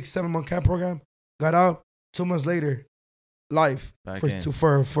a 6-7 month camp program. Got out 2 months later, life Back for,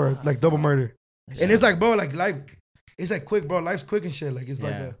 in. for like double murder. And it's like, bro, like life, it's like quick, bro. Life's quick and shit. Like it's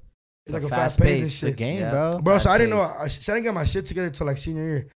like Yeah. It's like a a fast pace and fast-paced It's a shit. game, Yeah. bro. Bro, so I didn't know. Fast-paced. I didn't get my shit together till like senior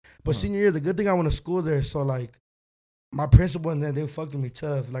year. But senior year, the good thing I went to school there, so like my principal and then they fucked with me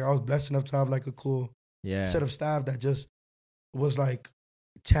tough. Like I was blessed enough to have like a cool Yeah. set of staff that just was like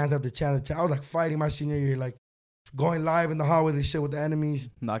chance after chance after chance. I was like fighting my senior year, like going live in the hallway and shit with the enemies.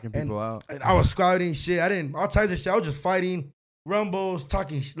 Knocking people out. And I was scouting shit. All types of shit. I was just fighting, rumbles,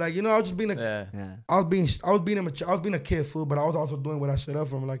 talking like I was just being Yeah. Yeah. I was being immature. I was being a kid fool, but I was also doing what I set up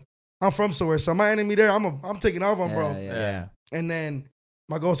from. Like I'm from somewhere, so my enemy there, I'm taking off on, bro. Yeah. Yeah. And then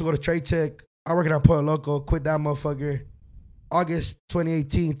my goal was to go to Trade Tech. I work at Pollo Loco, quit that motherfucker. August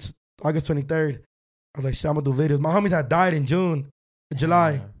 2018, August 23rd. I was like, shit, I'm gonna do videos. My homies had died in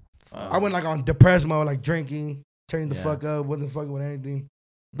July. I went like on depressed mode, like drinking, turning the Yeah. fuck up, wasn't fucking with anything.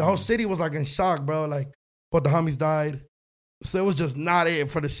 The whole city was like in shock, bro. Like, but the homies died. So it was just not it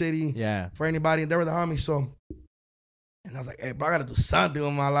for the city, Yeah. for anybody. And they were the homies. So, and I was like, hey, bro, I gotta do something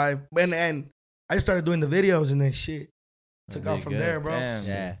with my life. And I just started doing the videos and then shit took off from there, bro. Damn.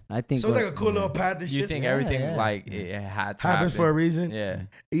 Yeah. I think So it was like a cool little path. This You shit think Yeah, everything yeah. like it had to happens for a happen. reason. Yeah.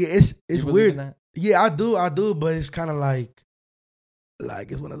 Yeah, it's You believe weird. in that? Yeah, I do, but it's kind of like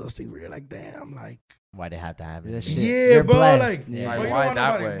it's one of those things where you're like, damn, like, Why they have to happen? That shit. yeah, You're bro, blessed. like, Yeah. Like, bro, you why don't want that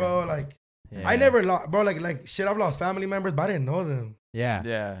nobody, way? bro, like, Yeah. I never lost, bro, like shit, I've lost family members, but I didn't know them, Yeah.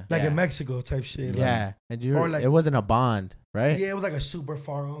 Yeah. like Yeah. in Mexico type shit, Yeah. like, And you Or like- it wasn't a bond, right? yeah, it was like a super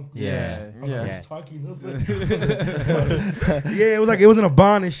far uncle. Yeah. I was Yeah. like, Yeah. "He's talking." Yeah, it wasn't a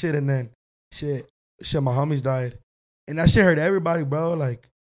bond and shit, and then shit, my homies died, and that shit hurt everybody, bro. Like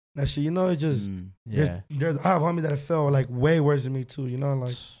that shit, it just Yeah. I have homies that have felt like way worse than me too,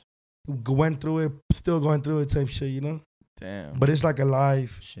 like went through it, still going through it type shit, Damn. But it's like a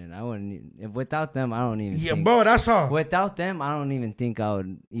life. Shit, I wouldn't. If without them, I don't even. Yeah, think, bro, that's how. Without them, I don't even think I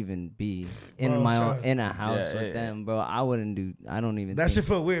would even be in Bro, my try. own in a house Yeah, with yeah. them, bro. I wouldn't do. I don't even. That think, shit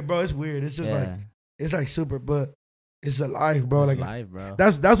feel weird, bro. It's weird. It's just yeah. like it's like super, but it's a life, bro. It's Like life, bro.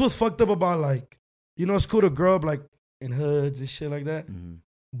 that's what's fucked up about like, it's cool to grow up like in hoods and shit like that. Mhm.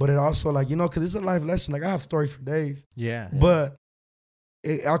 But it also like, because it's a life lesson. Like I have stories for days, Yeah. Yeah. but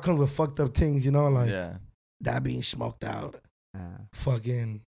it all comes with fucked up things, like Yeah. that being smoked out,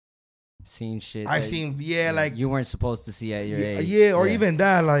 fucking. Seen shit. I've that seen, like you weren't supposed to see at your yeah, age. yeah, or even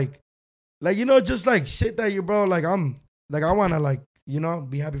that, like just like shit that you, bro. Like I wanna like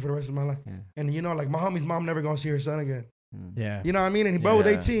be happy for the rest of my life, Yeah. and like my homie's mom never gonna see her son again. Mm. Yeah. You know what I mean? And he bro was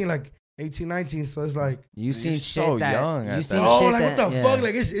Yeah. 18, like 18, 19. So it's like, You seen You're shit so that young at you that. seen oh, shit like that, what the yeah. fuck?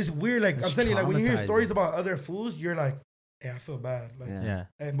 Like it's weird. Like It's I'm telling you, like when you hear traumatizing. stories about other fools, you're like, hey, I feel bad. Like, Yeah. Yeah.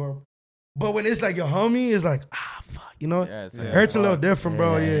 hey, bro. But when it's like your homie, it's like, fuck, Yeah, it's Yeah. like, it hurts a little fuck. different,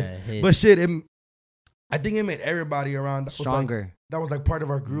 bro. Yeah. Hit. But shit, I think it made everybody around that was, like, Stronger. that was like part of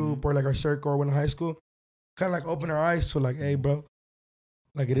our group or like our circle or when in high school, kind of like open our eyes to like, hey, bro,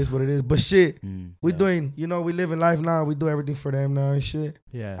 like it is what it is. But shit, Mm. we Yeah. doing, we living life now. We do everything for them now and shit.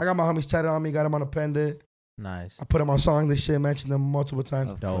 Yeah. I got my homies tatted on me, got them on a pendant. Nice. I put them on songs, this shit, mentioned them multiple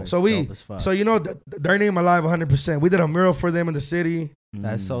times. Of Dope. course. So we- Dope as fuck. So their name alive 100%. We did a mural for them in the city.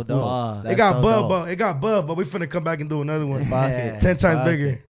 That's so Mm. dope. Fuck. That's It got so bubbed, dope. but it got bubbed, but we finna come back and do another one. Fuck Yeah. it. 10 times Fuck bigger.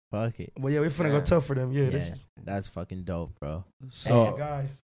 it. Fuck it. But yeah, we finna go Yeah. tough for them. Yeah, this Yeah. is That's fucking dope, bro. So, hey,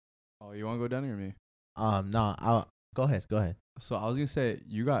 guys. oh, you want to go down here or me? No, I'll go ahead. Go ahead. So I was gonna say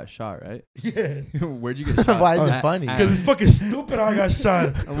you got shot, right? Yeah. Where'd you get shot? Why is it At- funny? at- Because it's fucking stupid how I got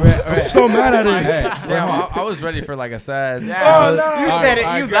shot. Right, I'm right. so mad at it. Hey, damn, I was ready for like a sad. Oh, no. You said it.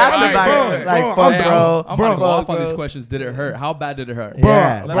 You laughed Alright, about bro. it. Like, Bro, fuck, Hey, bro. I'm Bro, gonna go off on bro. these questions. Did it hurt? How bad did it hurt?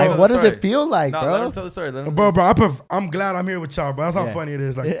 Yeah. Bro, Like, bro. what does Sorry. it feel like, No, let bro? him tell the story. Let him Bro, tell bro, I'm glad I'm here with y'all, bro. That's how Yeah. funny it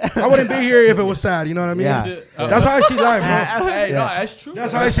is. Like, Yeah. I wouldn't be here if it was sad. You know what I mean? Yeah. That's how I see life, bro. Hey, no, Yeah. that's true.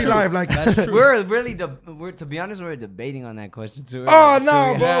 That's how I see life. Like, That's true. We're really we're to be honest, we're debating on that question too. oh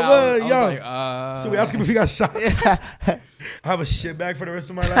no, bro, Yeah, I what, was yo. like, So we ask him if he got shot. I have a shit bag for the rest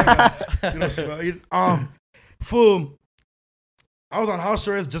of my life. Smell it. Fool. I was on house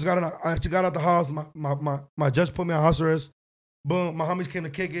arrest. I just got out the house. My judge put me on house arrest. Boom. My homies came to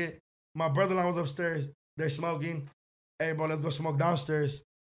kick it. My brother-in-law was upstairs. They're smoking. Hey, bro, let's go smoke downstairs.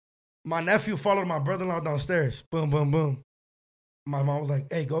 My nephew followed my brother-in-law downstairs. Boom, boom, boom. My mom was like,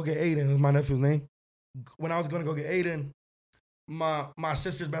 hey, go get Aiden. It was my nephew's name. When I was going to go get Aiden, my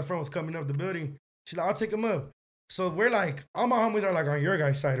sister's best friend was coming up the building. She's like, I'll take him up. So we're like, all my homies are like on your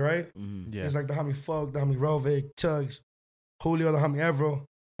guys' side, right? Mhm. Yeah. It's like the homie Folk, the homie Rovic, Chugs, Julio, the homie Evro,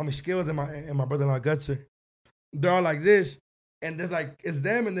 homie Skills, and my brother-in-law Gutser. They're all like this, and there's like it's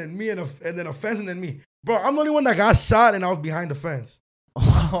them, and then me, and then a fence, and then me. Bro, I'm the only one that got shot, and I was behind the fence.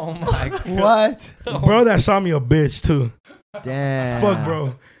 Oh my god. What? Bro, that shot me a bitch too. Damn. Fuck,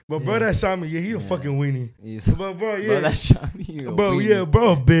 bro. But bro, that shot me. Yeah, he a Yeah. fucking weenie. But bro, yeah, Bro, that shot me. you a bro, weenie. yeah,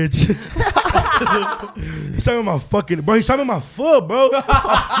 bro, bitch. He shot me in my fucking, bro. He shot me in my foot, bro.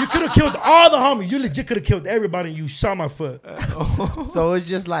 You could have killed all the homies. You legit could have killed everybody. And you shot my foot, So it's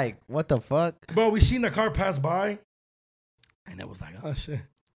just like, what the fuck? bro. We seen the car pass by, and it was like, oh shit,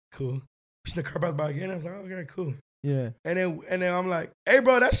 cool. We seen the car pass by again. I was like, okay, cool. Yeah. And then I'm like, hey,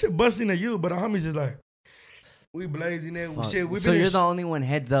 bro, that shit busting to you, but the homies just like, we blazing it. Fuck. Shit, we So been you're in the only one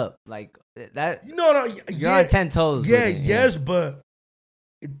heads up, like that. no, You're yeah, on 10 toes. yeah, with it, yes, but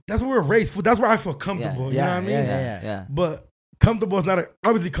that's where we're raised. That's where I feel comfortable. Yeah, you know what I mean? yeah. But comfortable is not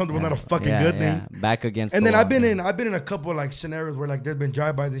obviously comfortable is not a fucking good thing. Back against. And the then I've wall, been yeah. in a couple like scenarios where like there's been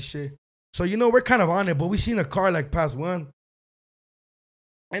drive-bys and shit. So you know we're kind of on it, but we seen a car like pass one,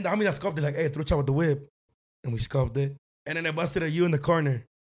 and the homie that scuffed it like, hey, throw out with the whip, and we scuffed it, and then they busted at you in the corner.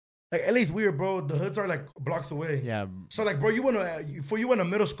 Like LA's weird, bro. The hoods are like blocks away. Yeah. So like, bro, you went to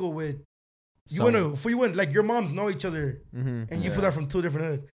middle school with, So- like your moms know each other, Mm-hmm. and you Yeah. feel that from two different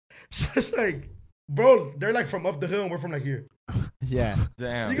hoods. So it's like, bro, they're like from up the hill, and we're from like here. Yeah.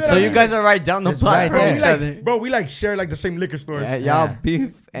 Damn. You So you guys are right down the It's block right from there. each other. We like share like the same liquor store, Yeah, y'all Yeah.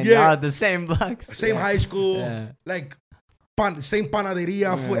 beef and Yeah. y'all the same blocks. same high school, Yeah. like same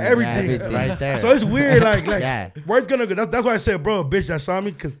panaderia, food, Yeah, everything. Everything. Right there. So it's weird, like Yeah. where's gonna go? That's why I said, bro, bitch, that saw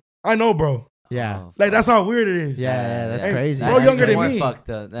me, cause I know, bro. Yeah. Oh, Like that's how weird it is. Yeah, that's Hey, crazy. bro, that's younger than more me. Fucked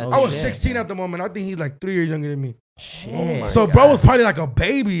up. That's I was shit. 16 at the moment. I think he's like 3 years younger than me. Shit. So bro was probably like a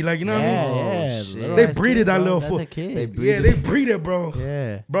baby, like you know what I yeah, mean? yeah. shit. little They ass breeded kid, that bro. little That's fool. a kid. Yeah, they breeded, bro.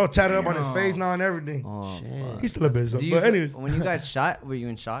 Yeah. Bro tatted up on his face now and everything. Oh, Shit. fuck. He's still a bitch, though. Do you, But anyways, when you got shot, were you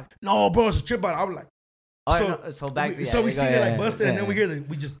in shock? no, bro, it's a trip out. I was like, Oh, So- no, so back. we seen it like busted, and then we hear. hear that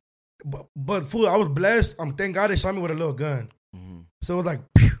we just. But fool, I was blessed. Thank God they shot me with a little gun. Mhm. So it was like,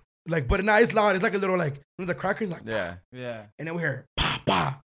 pew, like, but now it's loud. It's like a little like, you know, the crackers, like, Yeah. Yeah. and then we hear pa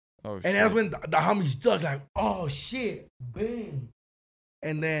pa, Oh, and that's when the homies dug like, oh shit, bang,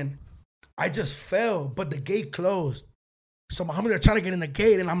 and then I just fell, but the gate closed. So my homies are trying to get in the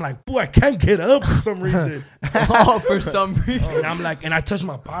gate, and I'm like, boy, I can't get up for some reason. Oh, for some reason. And I'm like, and I touched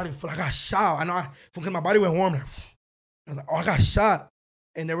my body, fool, I got shot. I know, because my body went warm. Like, I was like, oh, I got shot,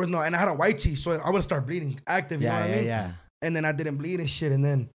 and there was no, and I had a white tee, so I would start bleeding active. You know Yeah, what I yeah, mean? yeah. And then I didn't bleed and shit. And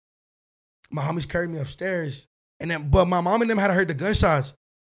then my homies carried me upstairs. And then, but my mom and them had heard the gunshots.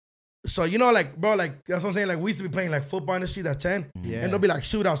 So, you know, like, bro, like, that's what I'm saying. Like, we used to be playing like football in the street at 10. Yeah. And there'll be like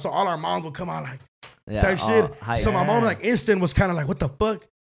shootouts. So all our moms would come out like Yeah, type shit. hype. So my mom, Yeah. like, instant was kind of like, what the fuck?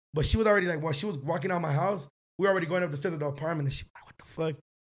 But she was already like, while she was walking out my house, we were already going up the stairs of the apartment. And she was like, what the fuck?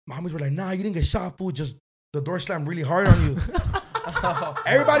 My homies were like, nah, you didn't get shot, fool. Just the door slammed really hard on you.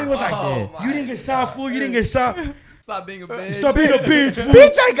 Everybody was like, you didn't get shot, fool. You didn't get shot. Stop being a bitch. Stop being a bitch, fool.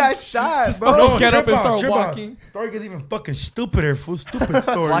 Bitch, I got shot, bro. No, Get up trip and out, start trip out. walking. Story gets even fucking stupider, fool. Stupid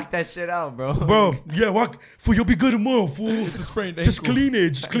story. Walk that shit out, bro. Bro, yeah, walk. Fool, you'll be good tomorrow, fool. It's a sprained ankle. Just clean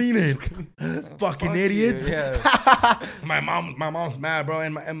it. Just clean it. Fucking idiots. Yeah. My mom's mad, bro.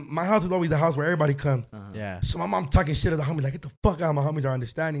 And my house is always the house where everybody comes. Yeah. So my mom talking shit to the homies, like, get the fuck out. My homies are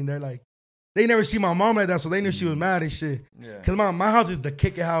understanding. They're like, they never see my mom like that, so they knew she was mad and shit. Yeah. Cause my house is the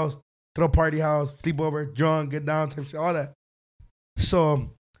kick it house, throw party house, sleepover, drunk, get down, type shit, all that. So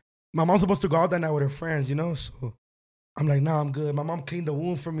my mom's supposed to go out that night with her friends, you know? So I'm like, nah, I'm good. My mom cleaned the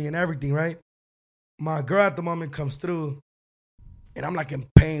wound for me and everything, right? My girl at the moment comes through, and I'm like in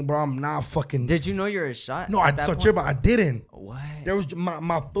pain, bro. I'm not fucking. Did you know you were a shot? No, at that so point? chill, but I didn't. What? There was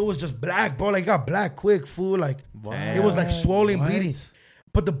my foot was just black, bro. Like it got black quick, fool. Like Damn. it was like swollen, What? bleeding.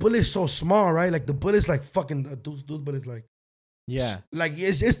 But the bullet's so small, right? Like the bullet's like fucking those bullets like Yeah. like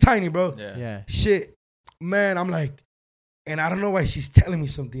it's tiny, bro. Yeah. Yeah. Shit, man. I'm like, and I don't know why she's telling me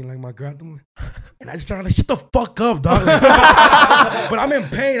something like my grandma, and I just started like, shut the fuck up, dog. Like, but I'm in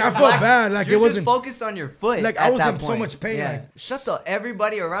pain. I felt bad. Like You're it wasn't just focused on your foot. like, at I was that in so point. much pain, Yeah. like- shut the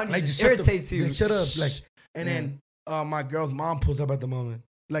everybody around you. like just just irritates you. Like, shut up, like. And Yeah. then my girl's mom pulls up at the moment,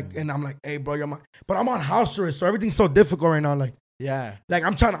 like, and I'm like, hey, bro, you're my. But I'm on house arrest, so everything's so difficult right now, like. Yeah. Like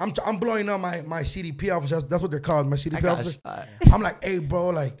I'm blowing up my CDP officers. That's what they're called, my I CDP got officers. shot. I'm like, hey, bro,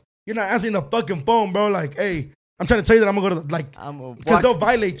 like you're not answering the fucking phone, bro. Like, hey, I'm trying to tell you that I'm gonna go to like I'm a because they'll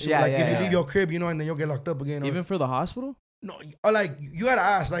violate you, Yeah, like yeah, if you yeah. leave your crib, you know, and then you'll get locked up again. Or, Even for the hospital? no, or like you gotta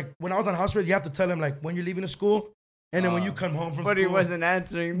ask. Like when I was on house arrest, you have to tell him like when you're leaving the school, and then when you come home from But school. he wasn't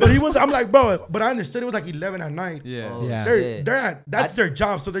answering. But he was. I'm like, bro. But I understood it was like 11 at night. Yeah. Oh, Yeah. shit. That's their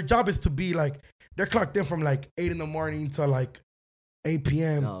job. So their job is to be like they're clocked in from like 8 in the morning to like 8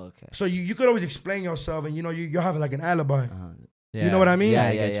 p.m. Oh, okay. So you could always explain yourself, and you know you're having like an alibi. Uh-huh. Yeah. You know what I mean? Yeah, Yeah,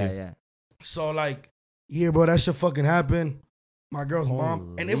 I yeah, get yeah, you. yeah. So like, yeah, bro, that shit fucking happened. My girl's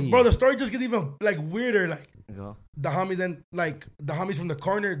mom, and Holy. bro, the story just gets even like weirder. Like Go. the homies and like the homies from the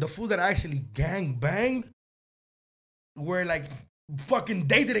corner, the fools that actually gang banged were like fucking.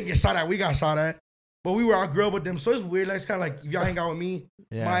 They didn't get shot at. We got shot at, but we were all girl with them. So it's weird. Like, it's kind of like if y'all hang out with me,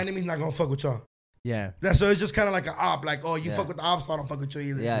 Yeah. my enemy's not gonna fuck with y'all. Yeah. That's so it's just kind of like an op. Like, oh, you Yeah. fuck with the ops, so I don't fuck with you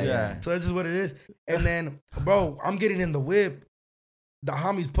either. Yeah, yeah. So that's just what it is. And then, bro, I'm getting in the whip. The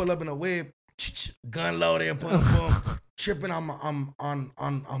homies pull up in the whip, gun loaded, boom, boom, tripping on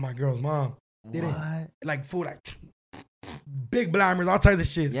my girl's mom. Did it What? like fool, like big blammers, all types of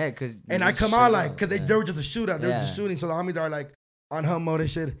shit. Yeah, because And I come out like, cause they were just a shootout, they were Yeah. just shooting. So the homies are like on hum mode and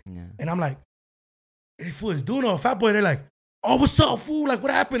shit. Yeah. And I'm like, hey, fool, it's Duno, Fat Boy. They're like, oh, what's up, fool? Like,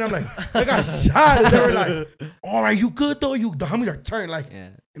 what happened? I'm like, I got shot. And they were like, all right, you good though? The homies are turned like, Yeah.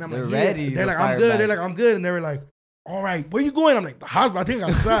 and I'm They're like, ready yeah. to They're like, fire I'm good. back. They're like, I'm good. And they were like, all right, where you going? I'm like, the hospital. I think I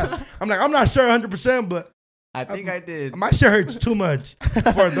got shot. I'm like, I'm not sure 100%, but I think I did. my shit hurts too much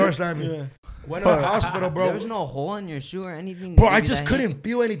for a door slamming. Went to the hospital, bro. There was no hole in your shoe or anything. Bro, to I give you just that hit? couldn't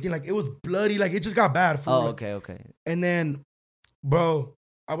feel anything. Like, it was bloody. Like, it just got bad. Fool. Oh, Like, okay, okay. And then, bro,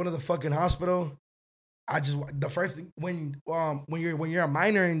 I went to the fucking hospital. I just the first thing when you're a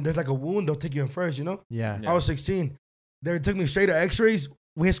minor and there's like a wound, they'll take you in first. You know, Yeah. Yeah. I was 16. They took me straight to X-rays.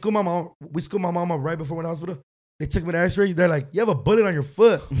 We schooled my mom. We schooled my mom up right before we went to the hospital. They took me to X-ray. They're like, "You have a bullet on your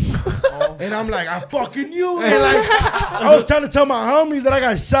foot," and I'm like, "I fucking knew it." Like, I was trying to tell my homies that I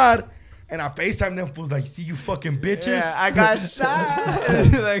got shot, and I FaceTime them fools like, "See you fucking bitches." I got shot.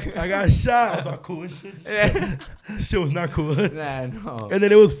 Like, I got shot. I was like, "Cool and shit." yeah. Shit was not cool. Nah, no. And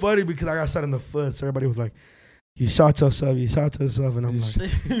then it was funny because I got shot in the foot. So everybody was like, "You shot yourself. You shot yourself." And I'm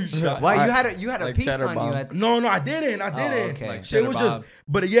like, Why you had a like piece cheddar on bomb. you? At, "No, I didn't. I Oh, didn't." okay. Like Shit was cheddar just, bob.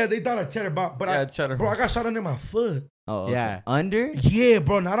 but yeah, they thought I cheddar bomb. But Yeah, cheddar bro, I bomb. got shot under my foot. oh, okay. Yeah. Under? Yeah,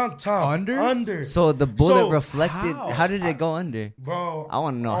 bro, not on top. Under? So the bullet So, reflected. how? How did it go under? Bro, I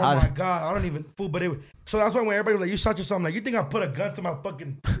wanna know oh how my to- god, I don't even fool. But it. So that's why when everybody was like, "You shot yourself," I'm like, "You think I put a gun to my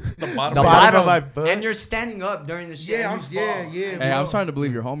fucking?" The bottom. The of Bottom of bottom. my foot. And you're standing up during the shit. Yeah, and I'm. you Yeah, fall. yeah. Hey, bro. I'm starting to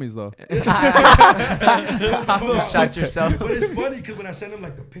believe your homies though. Shot yourself. But it's funny because when I send them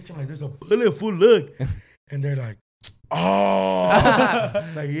like the picture, I'm like, "There's a bullet, fool. Look," and they're like, "Oh,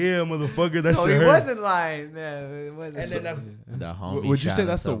 like yeah, motherfucker, that So shit he hurt." wasn't lying. Yeah, it wasn't. And then that's The homie Would you shot say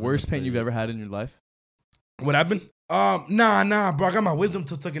that's the himself in worst pain foot. you've ever had in your life? what happened. Nah, bro. I got my wisdom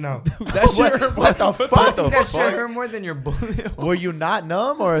tooth taken out. That shit hurt. What the I fuck? think that shit hurt more than your bullet. Were you not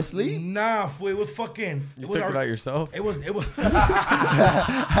numb or asleep? Nah, fool. It was fucking. You was took it our- out yourself. It was.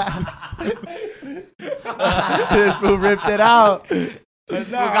 This fool ripped it out. We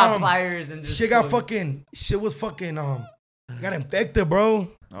got pliers and just. Shit got pulled- fucking. Shit was fucking. Got infected, bro.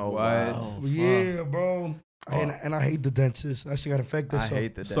 Oh What? wow. Oh, Yeah, bro. And I hate the dentist. That shit got infected. I so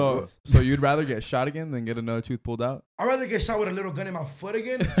hate the So, dentist. so you'd rather get shot again than get another tooth pulled out? I'd rather get shot with a little gun in my foot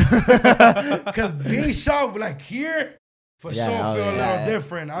again. Because being shot like here, for Yeah, sure, oh, feel a yeah. little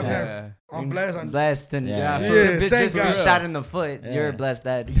different. I've never. I'm blessed. Blessed and Yeah. yeah, Yeah, for a bit thank just being God. shot in the foot. Yeah. You're blessed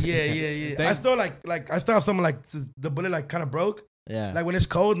that. Yeah. I Thank- still I still have something like the bullet like kind of broke. Yeah. Like when it's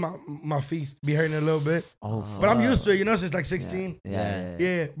cold, my feet be hurting a little bit. Oh, But I'm fuck. used to it, you know, since like 16. Yeah.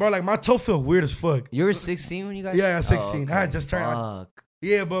 Yeah, bro, like my toe feel weird as fuck. You were 16 when you got Yeah, shot? 16. I had just turned. Fuck.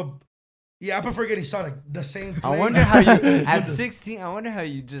 Yeah, but yeah, I prefer getting shot like the same. I place. wonder how you With at the- 16. I wonder how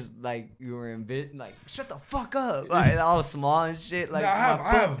you just like you were in bit like shut the fuck up like all small and shit like Nah, I my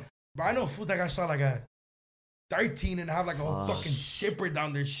have, foot- but I know fools that got shot like at 13 and have like a whole Oh, fucking shipper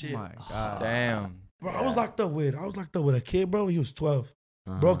down their shit. My God. Damn. Bro, I was locked up with a kid, bro. He was 12.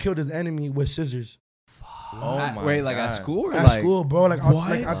 Uh-huh. Bro killed his enemy with scissors Oh my Wait, like at God. school? Or at like, school, bro. Like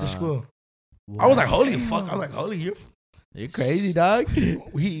What? after school. What? I was like, holy fuck. I was like, holy, You crazy, dog?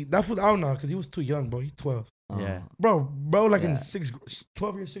 that fool. I don't know, cause he was too young, bro. He's 12, Uh-huh. Yeah. bro. Like in Yeah.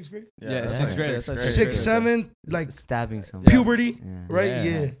 12 years, 6th grade, Yeah, that's sixth like grade. sixth Sixth grade. grade. 6, 7, like stabbing someone. puberty, Yeah. right? Yeah.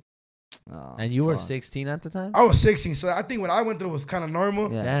 Yeah. Oh, And you were fuck. 16 at the time? I was 16, so I think what I went through was kind of normal.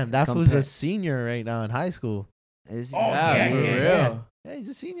 Yeah. Damn, that fool's a Compare- senior right now in high school. Is he? Oh, Yeah, yeah, for yeah, real. yeah. Yeah, he's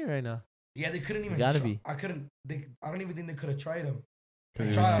a senior right now. Yeah, they couldn't even. gotta try- be. I couldn't. I don't even think they could have tried him. Because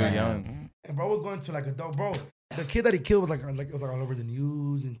he Try was too like- young. And bro was going to like a dog. Bro, the kid that he killed was like it was like all over the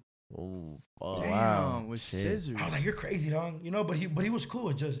news, and Oh, fuck. Damn, Wow. with Shit. scissors. I was like, "You're crazy, dog." You know, but he was cool.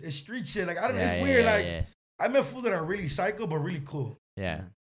 It's street shit. Like I don't know. Yeah, It's yeah, weird. yeah, Like yeah. I met fools that are really psycho, but really cool. Yeah.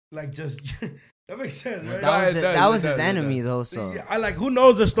 Like just that makes sense, right? That was it does, that it was does, his it enemy does. though. So Yeah, I like who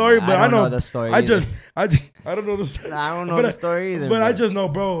knows the story, but I don't know the story. I either. just I don't know the story. I don't know but the I- story either. But I just know,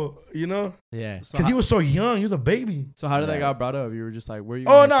 bro. You know, Yeah. So because he how- was so young. He was a baby. So how did Yeah. that got brought up? You were just like, where are you?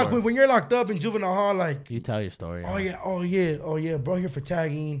 Oh going no! for? When you're locked up in juvenile hall, like You tell your story. oh yeah, bro, here for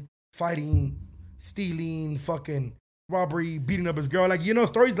tagging, fighting, stealing, fucking robbery, beating up his girl. Like, you know,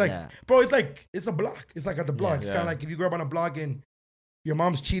 stories like, Yeah. bro, it's like, it's a block. It's like at the block. Yeah. It's Yeah. kind of like if you grow up on a block and your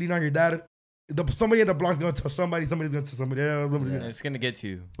mom's cheating on your dad, somebody in the block's going to tell somebody's going to tell somebody else. Somebody else. It's gonna get to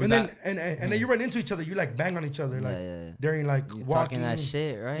you. And then, and then you run into each other. You like bang on each other. Like, yeah. during like You walking. talking that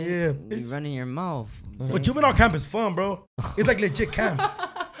shit, right? Yeah. You running your mouth. But juvenile camp is fun, bro. It's like legit camp.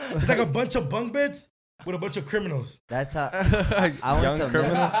 It's like a bunch of bunk beds with a bunch of criminals. That's how I went Young to.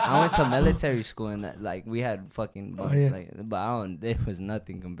 criminals. I went to military school and that, like, we had fucking bunks, yeah. like, but I don't. It was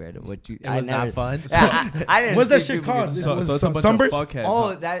nothing compared to what you. It was not fun. Yeah, I didn't. What's that see shit people called? get- So, was so it's a bunch Sunburst? of fuckheads. Oh,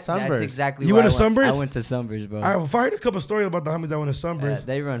 huh? that's Sunburst. exactly. You where went to I Sunburst? I went to Sunburst, bro. I've heard a couple stories about the homies that went to Sunburst.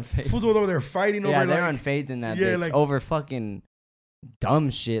 They run fades. Fools was over there fighting Yeah, over they like, run fades in that yeah, bitch like- over fucking dumb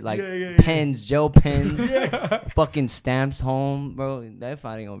shit like Yeah. pens, gel pens, Yeah. fucking stamps home, bro. They're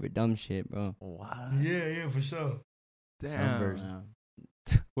fighting over dumb shit, bro. Wow. Yeah, for sure. Sunburst.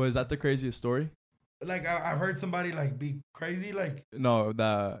 Was that the craziest story? Like I heard somebody like be crazy. Like, No,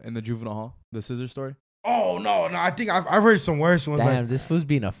 the in the juvenile hall, the scissor story. oh no, I think I've heard some worse ones. Damn, Like, this fool's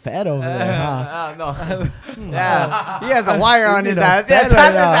being a fed over there, huh? No. Yeah, he has a wire on his He's a ass. Yeah, fed tap right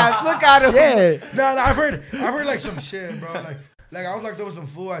his now. ass. Look at him. Yeah. no, I've heard like some shit, bro. Like I was like there was some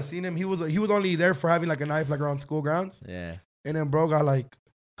fool. I seen him. He was only there for having like a knife like around school grounds, Yeah. and then bro got like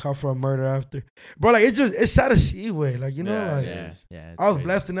caught for a murder after. Bro, like it's sad to see way. Like, you know, Yeah, like Yeah. Yeah. it's I was crazy.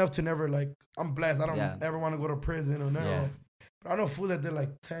 blessed enough to never like I'm blessed. I don't Yeah. ever want to go to prison or nothing. Yeah. But I know fools that did like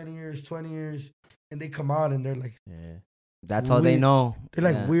 10 years, 20 years, and they come out and they're like Yeah. That's all they Weird. know. they're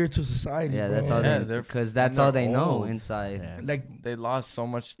like Yeah. weird to society. Yeah, bro. that's all Yeah, they. they're- Because that's and all they're they know old. inside. Yeah. Like They lost so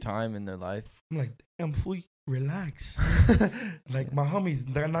much time in their life. I'm like, damn fool, relax. Like my homies,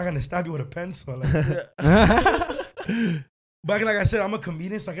 they're not gonna stab you with a pencil. Like, but like I said, I'm a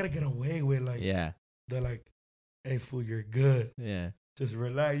comedian, so I gotta get away with like Yeah. they're like, hey fool, you're good. Yeah. Just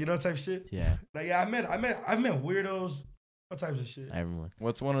relax, you know, type shit. Yeah. Like yeah, I've met weirdos, all types of shit. Everyone.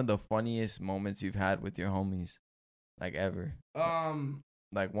 What's one of the funniest moments you've had with your homies, like ever?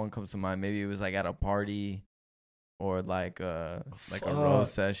 Like one comes to mind. Maybe it was like at a party, or like a Fuck.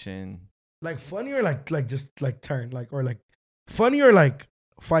 roast session. Like funny or like just like turn like or like funny or like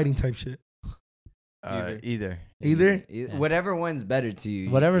fighting type shit. Either. Either. Yeah. Whatever one's better to you.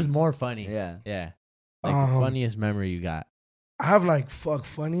 Whatever's more funny. Yeah. Yeah. Like Um, the funniest memory you got. I have like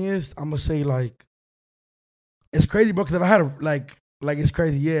funniest. I'm gonna say like it's crazy, bro. Because I've had like it's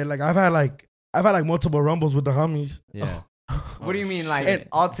crazy. Yeah, like I've had like multiple rumbles with the homies. Yeah. What do you mean, like And-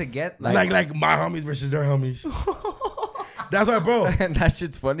 all together? Like my homies versus their homies. That's why, bro. And that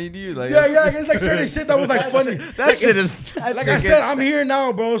shit's funny to you, like Yeah, it's like certain shit that was like funny. That shit is. Like I said, I'm here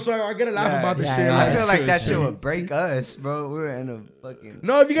now, bro. So I gotta laugh Yeah, about this yeah, shit. yeah. Like, I feel like true, that it's shit true. would break us, bro. We were in a fucking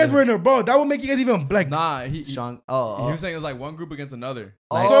no, if you guys were in there, bro, that would make you guys even like. Nah, he strong. he was saying it was like one group against another.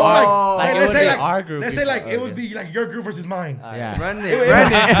 Like, So, like, like, let's it would say be like our group. let's say like it would Okay. be like your group versus mine. Yeah. Run it, It- run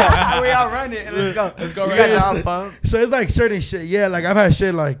it. We all run it. Let's go. Let's go You right guys now. all pumped. So it's like certain shit. Yeah, like I've had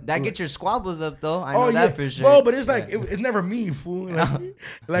shit like That get your squabbles up though. I know oh that yeah, for sure. bro. But it's like Yeah. it's never me, fool.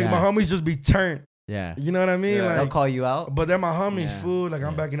 Like Yeah. my homies just be turned. Yeah. You know what I mean? Yeah. they'll Like, call you out. but they're my homies, Yeah. fool. Like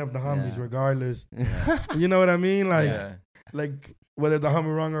I'm Yeah. backing up the homies Yeah. regardless. You know what I mean? Like yeah. like whether the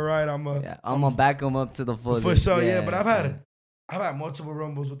homie wrong or right, I'm a Yeah, I'm gonna back them up to the fullest. for sure. Yeah, but I've had multiple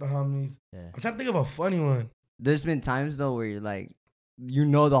rumbles with the homies. Yeah. I'm trying to think of a funny one. There's been times though where you're like, you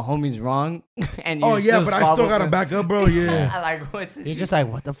know the homie's wrong, and you Oh yeah, but I still gotta back up, bro. Yeah. Like what's You're just like,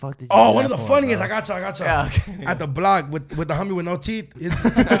 what the fuck did you Oh, do one of that the for, funniest. bro? I got you. Yeah, okay. At the block with the homie with no teeth.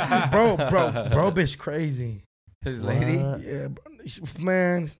 bro, bitch, crazy. His lady. What? Yeah, bro,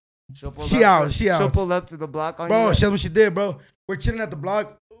 man. She'll pull She up out. to- She out. She'll pull up to the block on Bro, you. that's what she did, bro. We're chilling at the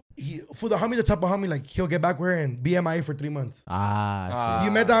block. For the homie, the type of homie, like he'll get back with her and be MIA for 3 months. Ah, You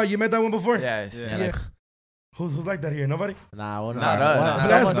met that one before? Yes. shit. Yeah. Who's like that here? Nobody? Nah, one of Not our- us. one-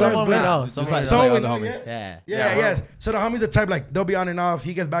 Bless, someone we bless. know. Just Someone like, we Someone know. like we other know, homies. Yeah. Yeah, Yeah, yeah. So the homie's the type like they'll be on and off.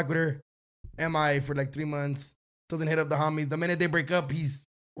 He gets back with her, MIA for like 3 months. Doesn't hit up the homies. The minute they break up, he's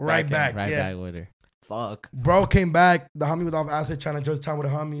right back. Right yeah. back with her. Fuck. Bro came back. The homie was off acid trying to enjoy time with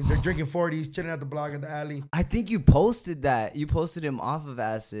the homies. They're drinking 40s, chilling at the block at the alley. I think you posted that. You posted him off of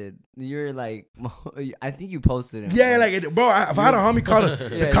acid. You're like, I think you posted him. Yeah, like if I had a homie call the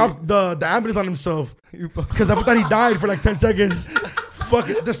Yeah, cops, the ambulance on himself because I thought he died for like 10 seconds. Fuck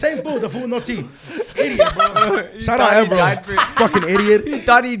it. The same fool, the fool with no teeth. Idiot, bro. Shout out thought he Ebro. died for- Fucking idiot. He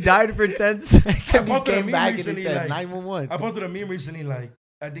thought he died for 10 seconds. I posted a Came meme back and he recently. said Like, 911. I posted a meme recently. Like,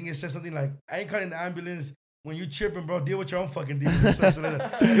 I think it said something like, I ain't calling the ambulance. When you tripping, bro, deal with your own fucking demons. Or something like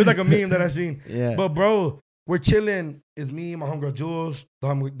that. It was like a meme that I seen. Yeah. But bro, we're chilling. It's me, my homegirl Jules, the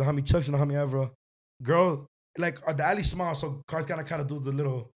homie Chucks, and the homie Evra. Girl, like the alley small, so cars kind of do the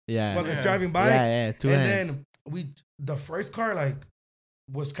little Yeah. while they're Yeah. driving by. Yeah, yeah. Two and hands. then the first car like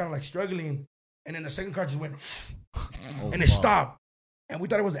was kind of like struggling, and then the second car just went and it stopped, and we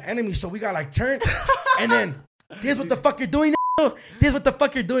thought it was the enemy, so we got like turned, and then this what the fuck you're doing. This what the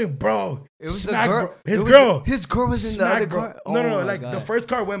fuck you're doing, bro. It was Smack, the girl. bro. His It was girl. His girl was in the Smack, other bro. car. No, Oh my like God. the first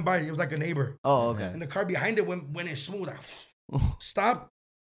car went by. It was like a neighbor, Oh, okay. and the car behind it went in smooth, like stopped.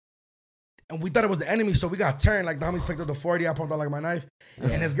 And we thought it was the enemy, so we got turned. Like the homies picked up the 40. I pumped out like my knife,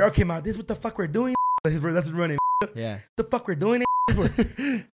 and his girl came out. This what the fuck we're doing. That's his running. Yeah. The fuck we're doing.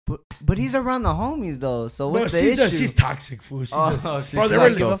 But he's around the homies though. So Bro, what's the issue? she's toxic, fool. She Oh, just, she's bro, they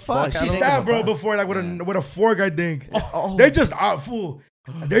like, were give a fuck. She I don't stabbed, give a bro, fuck. before like with a fork, I think. Oh. They're just out, fool.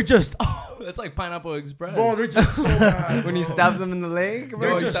 They're just, That's like Pineapple Express. bro. They're just so bad. when he bro. stabs him in the leg, They're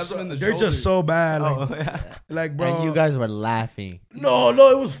bro. he just, stabs him in the they're just so bad. Like, Oh, yeah. like, bro. And you guys were laughing. No,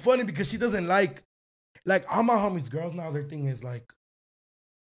 it was funny because she doesn't like all my homies' girls now. Their thing is like,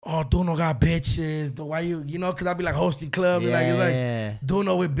 oh, Duno got bitches. Why you know? Because I be like hosting club and like it's like Yeah.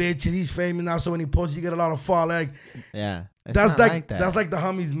 Duno with bitches. He's famous now, so when he posts, you get a lot of fall. Like Yeah. It's that's not like that. that's like the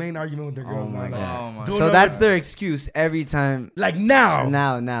homies' main argument with their girls my now. Like, God. Oh my Duno So that's with- their excuse every time. like now.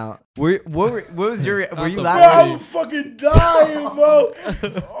 Now. What was your? Were you Bro, laughing? I'm fucking dying, bro.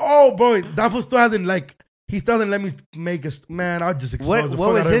 Oh, bro, that fool still hasn't like he still hasn't let me make a man. I'll just expose the What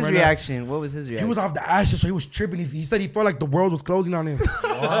fuck was out of him his right now. reaction? What was his reaction? He was off the ashes, so he was tripping. He said he felt like the world was closing on him. Bro,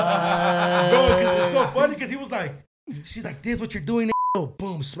 'cause it's so funny because he was like, she's like, this what you're doing,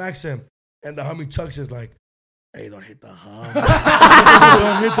 boom, smacks him. And the homie Chucks is like, hey, don't hit the homie.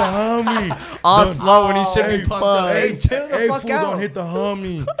 Don't hit the homie. all Don't- slow when he should Hey, be pumped up. Hey, Chill the hey, fuck fool, out. don't hit the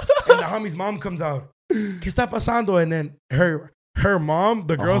homie. And the homie's mom comes out. ¿Qué está pasando? And then her mom,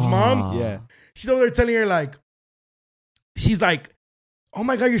 the girl's mom, Yeah. she's over there telling her like, she's like, oh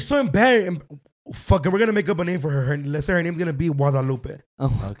my God, you're so embarrassed. And fuck it, we're gonna make up a name for her. Let's say her name's gonna be Guadalupe. Oh,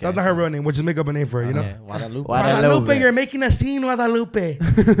 Okay. That's not her real name. We'll just make up a name for her, you know? Okay. Guadalupe. Guadalupe. You're making a scene, Guadalupe.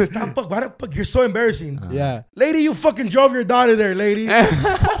 Stop, why the fuck? You're so embarrassing. Yeah. Lady, you fucking drove your daughter there, lady. You're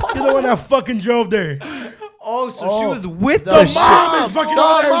the one that fucking drove there. Oh, so she was with The the, mom is fucking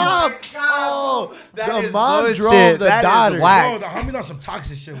over there. mom. Oh, That the is mom bullshit. drove the That is daughter. whack. Bro, the homie on some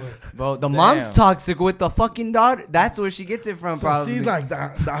toxic shit with her. Bro, the mom's Damn. toxic with the fucking daughter. That's where she gets it from, So probably. she's like, the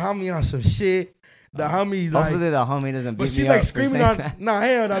homie on some shit. The homie like, hopefully the homie doesn't beat but me she's up like for screaming saying on, that. nah,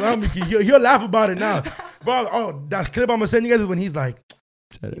 hell no, the homie, he'll laugh about it now. Bro, oh, that clip I'm gonna send you guys is when he's like,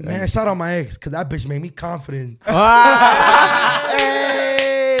 man, shout out my ex, cause that bitch made me confident.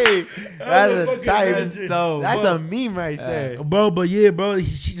 Hey, that's a fucking tight. legend. That's a meme right there. Bro, but yeah, bro,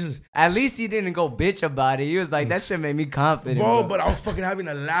 she just, At least he didn't go bitch about it. He was like, that shit made me confident. bro, but I was fucking having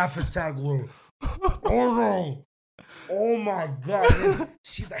a laugh attack with her. Oh my God. And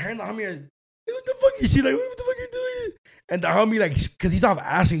she's like, her and the homie are, what the fuck is she like, what the fuck you doing? And the homie like, cause he's off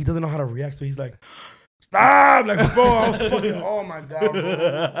acid, he doesn't know how to react, so he's like, stop! Like, bro, I was fucking, oh my God, bro.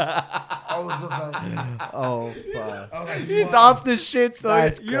 I was just like, Oh fuck. I was like, He's fuck. off the shit, so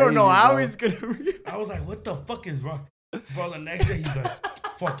That's you don't know crazy, how bro. he's gonna react. I was like, what the fuck is wrong? Bro, the next day he's like,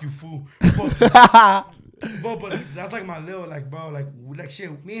 fuck you, fool. Fuck you. Bro, but that's like my little, like, bro, like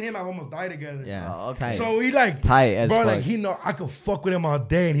shit, me and him have almost died together. Yeah. Oh, okay. tight. So we like, Tight as bro, fuck. like he know I could fuck with him all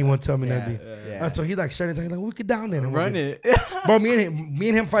day and he won't tell me Yeah, nothing. yeah. And so he like started talking like, we get down there. And we'll Run get- it. Bro, me and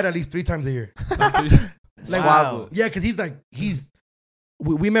him fight at least 3 times a year. Like, Wow. yeah, cause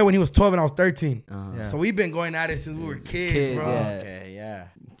we met when he was 12 and I was 13. Yeah. So we've been going at it since we were kids, Kid, bro. yeah. Okay. Yeah.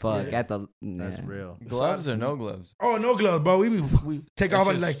 Fuck, Yeah. at the. That's yeah. real. Gloves or no gloves? Oh, no gloves, bro. We take off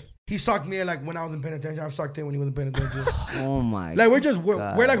and just- like he socked me like when I was in penitentiary. I've socked him when he was in penitentiary. Oh my. Like we're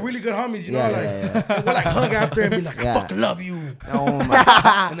God. like really good homies, you know. Yeah, Like yeah, we'll like hug after and be like, I Yeah. fucking love you. Oh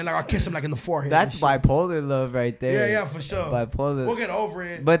my. And then like I'll kiss him like in the forehead. That's and shit. bipolar love right there. Yeah, for sure. Bipolar. We'll get over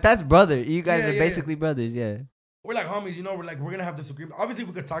it. But that's brother. You guys Yeah, are yeah, basically brothers. Yeah. We're like homies, you know. We're gonna have disagreement. Obviously, if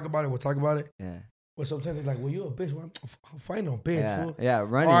we could talk about it, we'll talk about it. Yeah. But sometimes it's like, well, you a bitch. Well, I'm fine no bitch. Yeah. Fool. Yeah.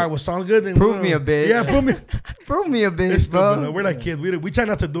 Run All right, it. well, sound good. Then Prove me a bitch. Yeah, prove me. Prove me a It's bitch, stupid, bro. though. We're like kids. We try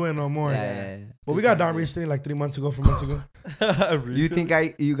not to do it no more. Yeah. But we got down recently, like 3 months ago, 4 months ago. You think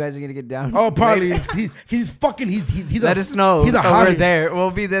you guys are gonna get down? Oh, probably. he's fucking. He's Let a, us know. he's a so we're hottie. there. We'll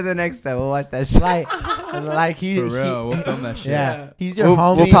be there the next time. We'll watch that shit. Like he, For real, we'll film that shit. yeah, he's your We'll,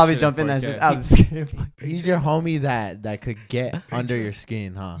 homie. we'll probably Shit, jump in that 4K. shit. I'm just kidding. He's your homie that could get under your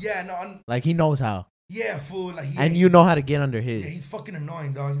skin, huh? Yeah, no, Like he knows how, yeah, fool. Like, and you know how to get under yeah, his. he's fucking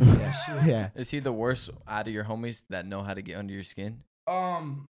annoying, dog. He's that shit. Yeah. Is he the worst out of your homies that know how to get under your skin?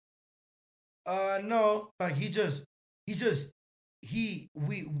 No, like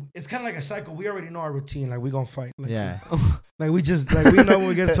we. It's kind of like a cycle. We already know our routine. Like we gonna fight. Like, Yeah. Like we just like we know when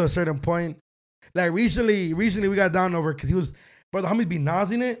we get to a certain point. Like recently we got down over because bro, the homies be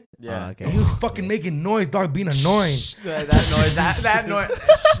nosing it. Yeah. okay. And he was fucking making noise, dog, being annoying. that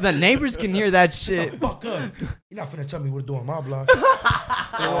noise. The neighbors can hear that shit. Fuck up. You're not finna tell me what to do on my block.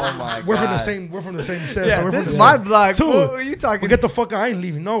 Oh my We're from the God. same. We're from the same set. Yeah, so we're this from is the my same. block. Two. What are you talking? Well, get the fuck out. I ain't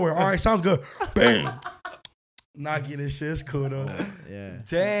leaving nowhere. All right, sounds good. Bang. Knocking this shit. It's cool though. Yeah.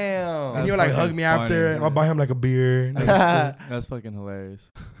 Damn. And you'll like hug fucking me funny, after. dude. I'll buy him like a beer. That's fucking hilarious.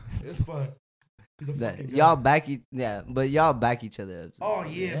 It's fun. He's a That, fucking guy. y'all back, but y'all back each other up. Oh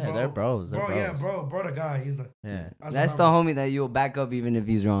yeah, Yeah, bro. they're bros. They're Bro, bros. yeah, bro, the guy. He's like, Yeah. That's the homie that you'll back up even if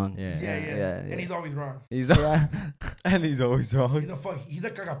he's wrong. Yeah. Yeah, yeah, yeah. And he's always wrong. He's Yeah. And he's always wrong. He's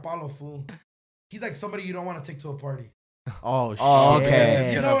like a Cagapalo fool. He's like somebody you don't want to take to a party. Oh, Oh, shit.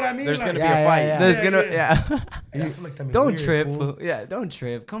 okay. You know what I mean? There's Like, gonna Yeah, be a fight. yeah, yeah. There's Yeah, gonna yeah. yeah. Hey, I feel like that means Don't weird, trip. fool. Fool. Yeah, don't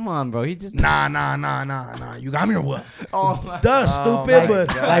trip. Come on, bro. He just Nah. You got me or what? oh my Duh, Oh stupid, my but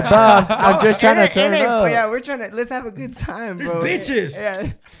God. Like, bro, I'm just trying to turn up. Yeah, we're trying to let's have a good time, These bro. bitches.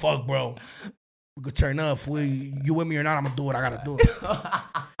 Yeah. fuck, bro. We could turn up. Fool. You with me or not? I'm gonna do what I gotta do.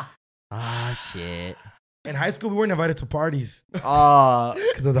 Ah, shit. In high school, we weren't invited to parties Oh,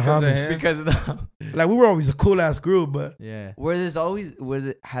 because of the Because of homies. him? because of the Like we were always a cool ass group, but Yeah.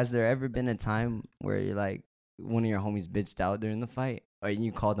 has there ever been a time where you're like one of your homies bitched out during the fight, or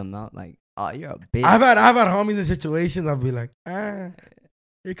you called them out like, "Oh, you're a bitch," I've had homies in situations. I'll be like,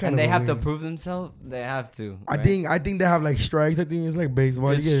 you're kind and of. they have to prove themselves. They have to. I right? think they have like strikes. I think it's like baseball.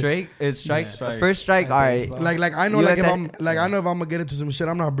 it's You get- straight. It's strike. Strike. First strike. All right. Like I know You like let if that- I'm like I know if I'm gonna get into some shit,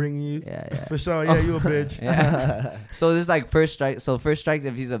 I'm not bringing you. Yeah, yeah. For sure. Yeah, you a bitch. Yeah. So there's like first strike. So first strike,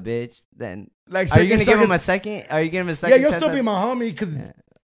 if he's a bitch, then Like are you gonna second give him a strike second? Are you giving him a is- second? Yeah, you'll chance still at- be my homie because Yeah.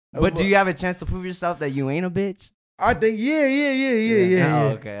 But do you have a chance to prove yourself that you ain't a bitch? I think yeah. Oh,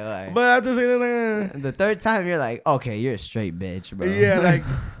 okay, all right. But after saying The third time, you're like, okay, you're a straight bitch, bro. yeah, like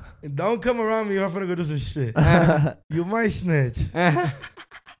don't come around me if I'm gonna go do some shit. You might snitch.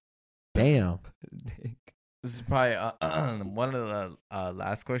 Damn. This is probably one of the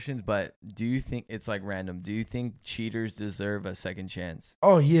last questions, but do you think it's like random? Do you think cheaters deserve a second chance?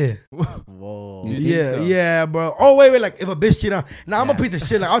 Oh yeah. Whoa. You think Yeah, so? yeah, bro. Oh wait, like if a bitch cheat on, I'm a Yeah. piece of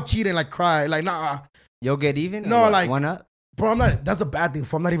shit. Like I'll cheat and like cry. Like nah, You'll get even? No, Or what, like- one up? bro. I'm not. That's a bad thing.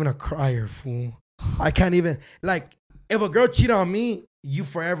 For I'm not even a crier, fool. I can't even like if a girl cheat on me, you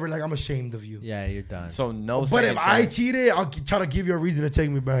forever like I'm ashamed of you. Yeah, you're done. So no. But second if I chance. cheated, I'll try to give you a reason to take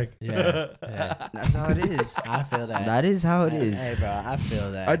me back. Yeah. Yeah. That's how it is. I feel that. That is how it is. Hey, bro, I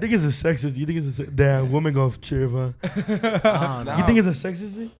feel that. I think it's a sexist. You think it's a damn woman gonna cheer, huh? I don't know. You think it's a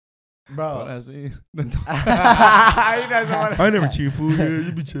sexist thing? Don't bro. ask me. I never cheat, fool. Yeah,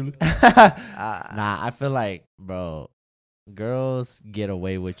 you be chilling. Nah, I feel like, bro, girls get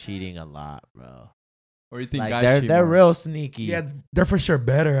away with cheating a lot, bro. Or you think Like guys cheat they're more? real sneaky. Yeah, they're for sure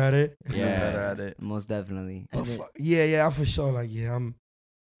better at it. You're better Yeah. at it. Most definitely. But And it- yeah, for sure. Like, yeah,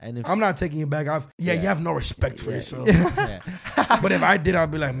 And if I'm not taking you back. You Yeah. have no respect for Yeah. yourself. Yeah. But if I did,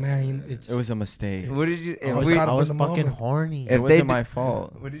 I'd be like, man, you know, it's, It was a mistake. What did you? I If was we, caught I up was in the fucking moment. horny. It If they wasn't did- my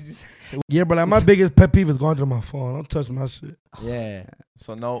fault. what did you say? yeah, but like my biggest pet peeve is going through my phone. Don't touch my shit. Yeah.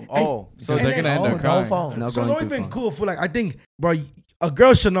 So no. Oh, so Because they're and gonna end no, up no crying. phone. No So going it's always through been phone. cool for like I think, bro, a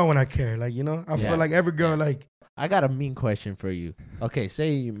girl should know when I care. Like you know, I Yeah. feel like every girl like I got a mean question for you. Okay,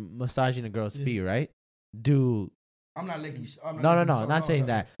 say you're massaging a girl's Yeah. feet, right? Do I'm not licking. no, not saying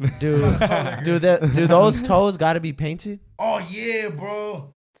that. I'm Do not a toe licker. do those toes got to be painted? Oh yeah,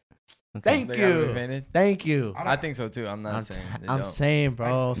 bro. Okay. Thank they gotta be you. painted? Thank you. I think so too. I'm not I'm, saying. they I'm don't. saying,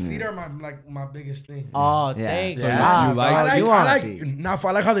 bro. Like, feet are my biggest thing. Oh, Yeah. thank So you. you God, like- bro. I like, You I want like, feet. now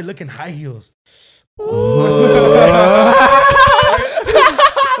I like how they look in high heels.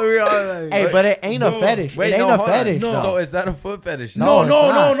 We all like, Hey, but it ain't a No. fetish. Wait, it ain't no, a hold on. fetish. No. though. So is that a foot fetish? No, No,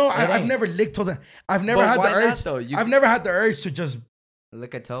 it's not. no. It I've ain't. never licked toes. I've never But had the why not, urge. though? You- I've never had the urge to just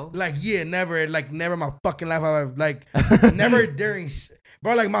lick a toe. like never in my fucking life. I've like never during,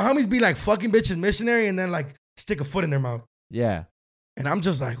 bro. Like my homies be like fucking bitches missionary and then like stick a foot in their mouth, Yeah. and I'm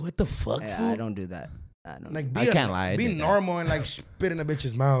just like, what the fuck, Yeah, fool? I don't do that. I don't. Like I can't lie, I be did that. normal and like spit in a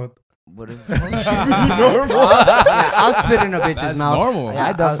bitch's mouth. What if, Normal. I'll spit in a bitch's That's mouth. normal.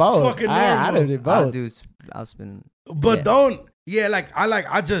 I done both. fucking I normal. did I'll both. do. I'll spin. But Yeah. don't. Yeah, like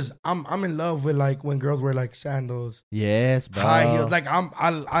I'm in love with like when girls wear like sandals, Yes, bro. high heels. Like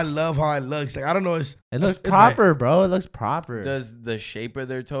I love how it looks. Like I don't know, it's It looks It's proper, bro. It looks proper. Does the shape of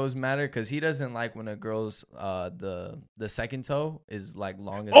their toes matter? Because he doesn't like when a girl's the second toe is like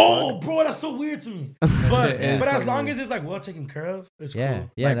long as Oh, fuck. bro, that's so weird to me. shit But is but as fucking long weird. as it's like well taken care of, it's yeah,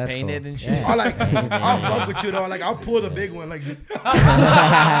 cool. yeah, Like that's painted cool. and shit? Yeah. I like. Painted, I'll yeah. fuck with you though. Like I'll pull the big one. Like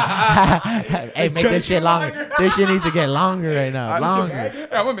Hey, make this shit longer. This shit needs to get longer right now. Longer. Hey,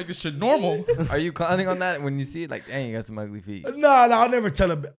 I'm gonna make this shit normal. Are you clowning on that when you see it? Like, dang, you got some ugly feet. nah, I'll never tell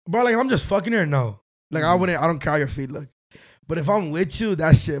her. Bro, like I'm just fucking her. No, like I wouldn't. I don't care how your feet look. But if I'm with you,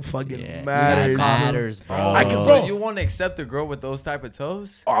 that shit fucking Yeah, matters. that matters, bro. I can- So bro. you want to accept a girl with those type of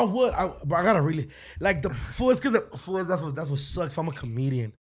toes? Oh, I would. But I gotta really like the fool. It's because that's what sucks. If I'm a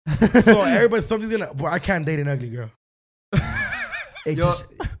comedian, so everybody something's gonna. But I can't date an ugly girl. It Yo- just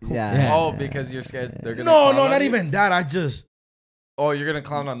Yeah. Oh, because you're scared they're gonna. no, clown no, on not you? even that. I just Oh, you're gonna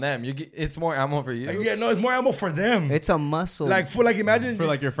clown on them. It's more ammo for you. yeah, no, it's more ammo for them. It's a muscle. Like for like imagine For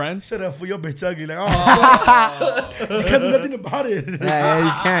like your friends. shut up for your bitch ugly. Like oh, fuck. You can't do nothing about it.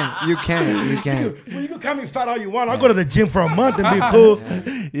 yeah, you can. Fool, you can call me fat all you want. I'll go to the gym for a month and be cool.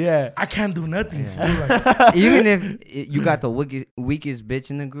 Yeah. I can't do nothing. Fool. Like, Even if you got the weakest bitch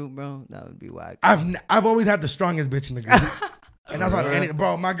in the group, bro, that would be whack. I've always had the strongest bitch in the group. And that's on any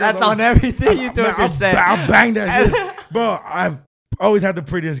bro. My girl. That's on everything you do. Man, I'll bang that shit, bro. I've always had the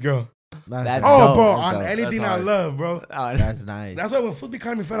prettiest girl. That's Oh, dope. bro, That's on dope. anything That's I hard. love, bro. That's nice. That's why when food be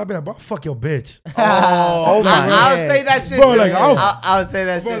calling me fat, I'll be like, bro, fuck your bitch. Oh, my I'll say that shit. Bro, too. like, I'll say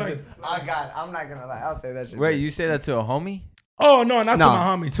that Bro, shit. like- too. Oh God, I'm not gonna lie. I'll say that shit. Wait, too. you say that to a homie? Oh no, not No, to my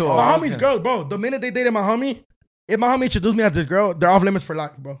homies. to My I was homies, gonna- girls, bro. The minute they dated my homie, if my homie introduced me as this girl, they're off limits for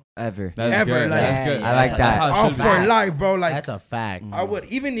life, bro. ever? That's Ever, good. like- That's Yeah, good. I like That's that. how it Off should for be. life, bro. Like That's a fact. I would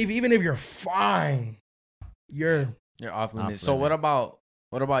even if you're fine, you're. You're off limits. Off So limit.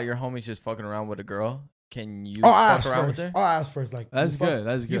 what about your homies just fucking around with a girl? Can you Oh, I fuck asked around first. with her? Oh, I asked first. Like That's you fuck- good.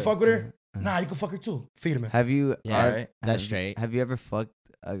 That's good. You fuck with her? Nah, you can fuck her too. Feed him. Have you? Yeah, Alright. that's have- straight. Have you ever fucked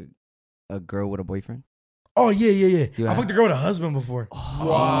a girl with a boyfriend? Oh yeah. You I have- fucked a girl with a husband before.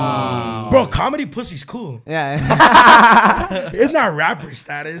 Wow. Bro, comedy pussy's cool. Yeah. It's not rapper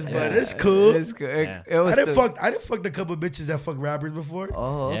status, but it's cool. It's cool. Yeah. It was I didn't the- fuck a couple bitches that fuck rappers before.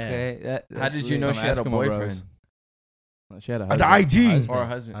 Oh, Yeah. okay. How That's did you lit. know Some she had a Eskimo boyfriend bros. She had a The husband. IG, Husband. or a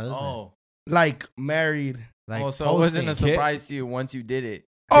husband? Husband. Oh, like married. Like oh, so it wasn't a posting. surprise to you once you did it.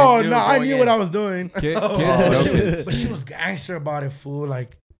 Oh You no, I going knew in. what I was doing. Kids Oh. are But dope she, kids. but she was gangster about it, fool.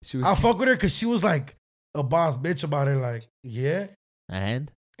 Like She was I fuck with her because she was like a boss bitch about it. Like yeah,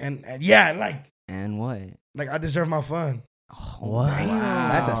 And and yeah, and what? like I deserve my fun. Oh, Wow. damn.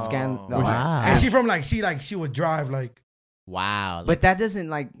 That's a scam. Wow. No, Wow. And she from like she would drive like wow. But that doesn't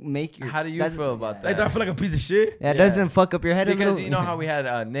like make your. How do you doesn't- feel about like that? I feel like a piece of shit. That Yeah. doesn't fuck up your head a Because little? you know how we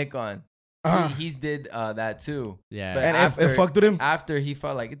had Nick on. Uh-huh. He's did that too. yeah. But And after, if fucked with him. after he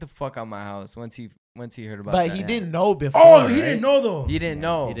felt like get the fuck out my house once he heard about But that. he didn't know before. Oh, he right? didn't know though. He didn't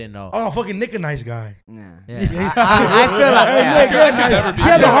know. He didn't know. Oh, fucking Nick, a nice guy. Yeah. Yeah. I feel like Hey, yeah. Nick, you're nice. Never be He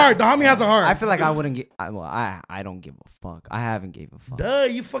has a good. heart. The homie has a heart. I feel like I wouldn't get. I don't give a fuck. I haven't gave a fuck. Duh,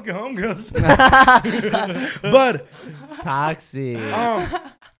 you fucking homegirls. But Toxic.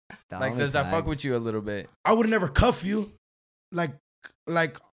 The Like, only does that time- fuck with you a little bit? I would never cuff you.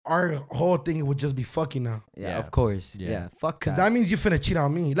 Like our whole thing would just be fucking now. Yeah, Yeah. of course. Yeah. Yeah, fuck Cause that. that means you finna cheat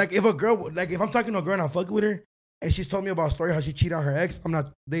on me. Like if a girl, like if I'm talking to a girl and I'm fucking with her, and she's told me about a story how she cheated on her ex, I'm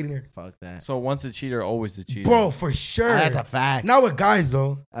not dating her, Fuck that. So once a cheater, always a cheater. bro, for sure. That's a fact. Not with guys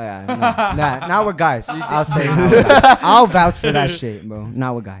though. Oh, yeah, no, nah, not with guys. I'll say, not with guys. I'll vouch for that shit, bro.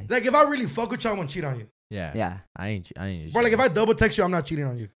 Not with guys. Like if I really fuck with you, I won't cheat on you. Yeah. Yeah, I ain't. Bro, like if I double text you, I'm not cheating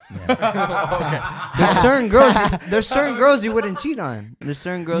on you. there's certain girls. There's certain girls you wouldn't cheat on. There's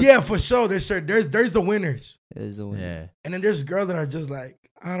certain girls. Yeah, for sure. There's the winners, There's a winner. Yeah. and then there's girls that are just like,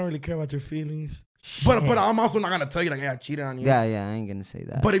 I don't really care about your feelings. But I'm also not gonna tell you like, hey, I cheated on you. Yeah, I ain't gonna say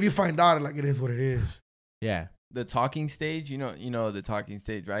that. But if you find out, like it is what it is. Yeah. The talking stage, you know the talking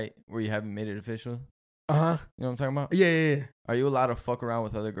stage, right? Where you haven't made it official. Uh huh. You know what I'm talking about? Yeah. Are you allowed to fuck around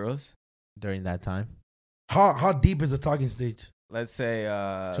with other girls? During that time. How deep is the talking stage? Let's say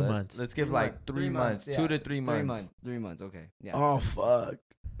 2 months. Let's give like 3 months, yeah. 2 to 3 months. 3 months. Okay. Yeah. Oh fuck.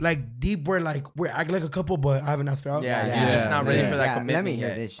 Like deep where like we're acting like a couple, but I haven't asked her out. Yeah, Yeah. you're just not ready Yeah. for that Yeah, let commitment me hear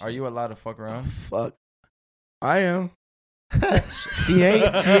yet. this Are you allowed to fuck around? Fuck. I am. She ain't.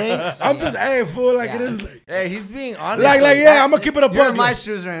 I'm just hey fool. Like it Yeah. is like Hey, he's being honest. yeah. I'm gonna keep it a You're in buck. my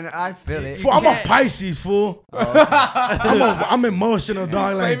shoes right now. I feel it. Fool, I'm a Pisces fool. Oh, I'm emotional,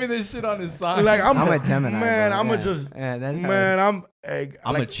 dog. Like Blaming this shit on his side. I'm I'm a Gemini. Man, bro. I'm yeah. a just Yeah, that's how man. I'm hey,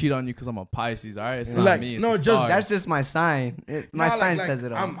 I'm like, gonna cheat on you because I'm a Pisces. All right, it's Yeah. not Like, me. It's no, the just- stars. That's just my sign. My nah, sign like, says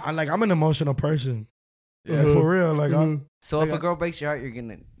it all. I'm an emotional person. Yeah. for real. Like, So if Like, a girl breaks your heart, you're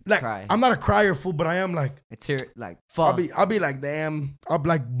gonna like cry. I'm not a crier fool, but I am like It's here, like fuck. I'll be like, damn. I'll be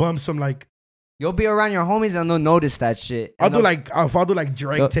like bum some like You'll be around your homies and they'll notice that shit. I'll And do they'll- like if I'll do like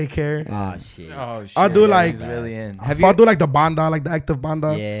Drake Yo- take care. Oh shit. Oh shit. I'll do yeah, like- he's really in. Have If I'll you? do like the banda, like the active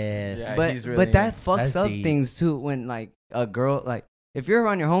banda. Yeah. Yeah, But he's really that in. fucks That's up deep. things too. When like a girl, like if you're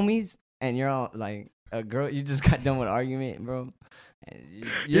around your homies and you're all like a girl, you just got done with an argument, bro. And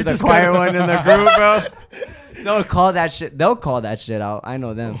you're the just quiet kinda- one in the group, bro. They'll call that shit. They'll call that shit out. I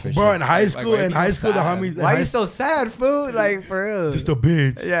know them for Bro, sure. in high school, why in you high so school, the sad? homies. in Why high you so sad, food? Like for real. Just a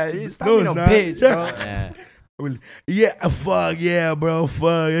bitch. Yeah, you stop No, being a it's not. bitch, bro. Yeah. Yeah, fuck yeah, bro. Fuck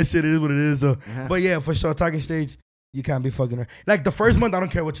that shit is what it is. Though. Uh-huh. But yeah, for sure, talking stage, you can't be fucking her. Like the first month, I don't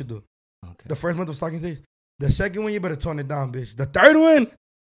care what you do. Okay. The first month of talking stage. The second one, you better tone it down, bitch. The third one,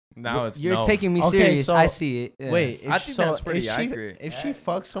 Now it's You're no. taking me Okay, serious. so- I see it. Yeah. Wait, I think that's pretty if accurate. If she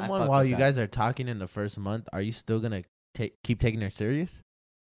fucks someone fuck while with you that. guys are talking in the first month, are you still gonna keep taking her serious?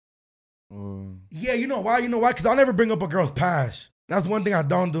 yeah, you know why? You know why? Because I'll never bring up a girl's past. That's one thing I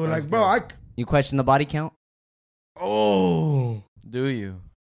don't do. That's Like, bro, You question the body count? Do you?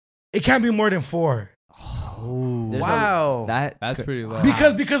 it can't be more than 4. Oh, There's Wow. That's pretty low.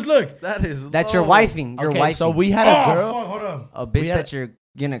 Because look, That is. That's your low. wifing. Your okay. wifing. So we had a girl. fuck, hold up. a bitch we had- that you're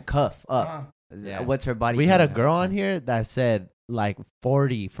gonna cuff up. Yeah. What's her body? We had a count? girl on here that said like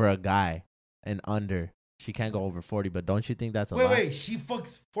 40 for a guy and under. She can't go over 40, but don't you think that's a lot? Wait, she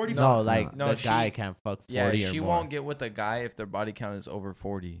fucks 40. No, like No, the guy she- can't fuck 40 Yeah, or she more. won't get with a guy if their body count is over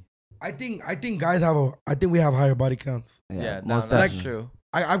 40. I think guys have I think we have higher body counts. Yeah, no, most that's definitely. true.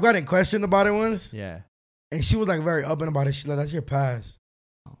 I've gotten questioned about it once, Yeah. and she was like very open about it. She's like, "That's your past."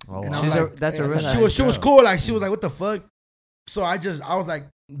 Oh, And wow. I'm She's a- like, that's a real She nice was girl. cool. Like she was like, "What the fuck?" So I was like,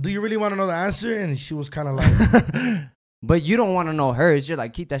 "Do you really want to know the answer?" And she was kind of like, But you don't want to know hers. You're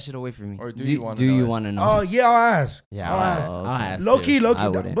like, keep that shit away from me. Or do you wanna Do know you it? want to know? "Oh yeah, I'll ask." Yeah, I'll ask. okay. I'll ask Low too. key. I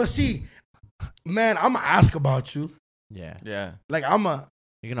wouldn't. But see, man, I'm gonna ask about you. Yeah. Yeah. Like I'm a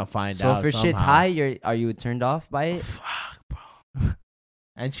You're going to find So out if your shit's somehow. high, are you turned off by it? fuck, bro.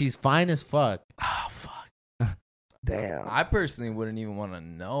 And she's fine as fuck. Oh fuck. Damn. I personally wouldn't even want to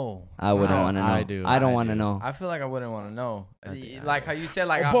know. I wouldn't I- want to know. I do. I don't I want to do. know. I feel like I wouldn't want to know. I think I Like would. how you said,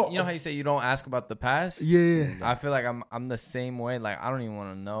 like But- you know how you say you don't ask about the past. Yeah. I feel like I'm the same way. Like I don't even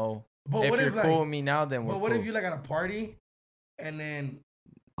want to know. But If what you're if like? cool with me now, then we're But what cool. if you like at a party, and then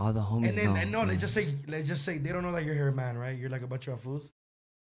All the homies and then know. and no, let's just say they don't know that you're her man, right? You're like a bunch of fools,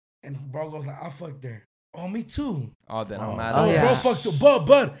 and bro goes like, "I fucked her." Oh, me too. Oh, then I'm Oh. mad. Oh, yeah. bro fucked her,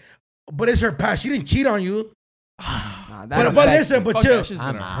 but it's her past. She didn't cheat on you. Nah, that But affects listen, you. but Fuck, chill. that shit's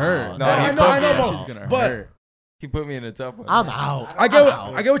I'm gonna out. hurt. No, I he know, put I know, me- but- That shit's gonna but- hurt. He put me in a tough one. I'm out. I get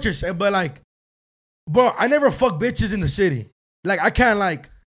I'm I get what you're saying, but like, bro, I never fuck bitches in the city. Like, I can't like.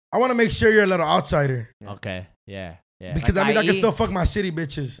 I want to make sure you're a little outsider Okay. Yeah. Yeah. because that Like means I can IE? still fuck my city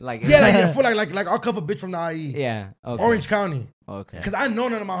bitches. Like- yeah, like yeah, for like I'll cuff a bitch from the IE, Yeah. Okay. Orange County. Okay. Because I know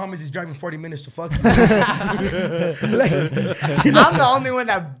none of my homies is driving 40 minutes to fuck you. I'm the only one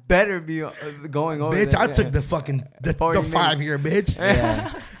that better be going over. Bitch, there. I took the fucking the 40 minutes. 5 year bitch. Yeah.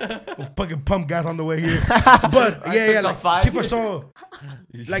 Fucking pump gas on the way here. But I yeah, took yeah, the like 5 she for years. sure.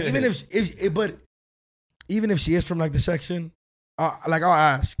 Like even if she is from like the section, like I'll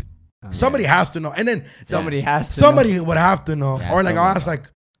ask. Somebody has to know, and then Somebody has to. somebody would have to know, Yeah, or like I'll somebody. ask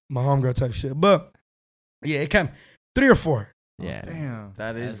like my homegirl type shit. But yeah, it can 3 or 4. Yeah. Damn.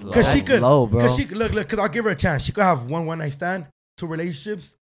 That is That's low. Cause she That's could, low, bro. cause she look, because I'll give her a chance. She could have one night stand, 2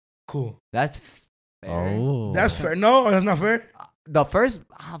 relationships. Cool, That's fair. Oh. that's fair. No, that's not fair. The first,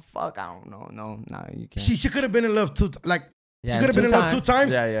 fuck, I don't know. No, you can't. She could have been in love 2 like Yeah, she could have been in love 2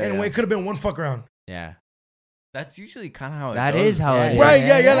 times, Yeah, yeah, and yeah. it could have been 1 fuck around. Yeah. That's usually kind of how it That goes. is how it is. Right,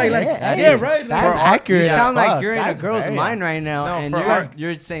 yeah, like that yeah, is- right. That's Like, accurate. You as sound like fuck. you're in a That's girl's very mind right now, No, and for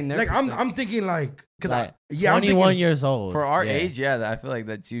you're saying their like perspective. I'm thinking like, cause Like, I'm 21 thinking, years old. For our Yeah. age, yeah, I feel like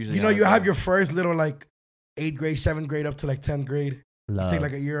that's usually. you know, how you it have goes. your first little like 8th grade, 7th grade up to like 10th grade. Love. Take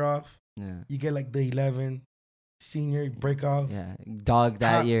like a year off. Yeah. You get like the 11 senior break off. Yeah. Dog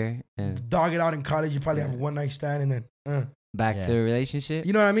that Ha- year. Yeah. Dog it out in college. You probably have Yeah. a 1 night stand and then Back Yeah. to a relationship.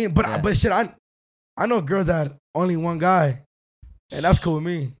 you know what I mean. But Yeah. but shit, I know girls that only one guy, and that's cool with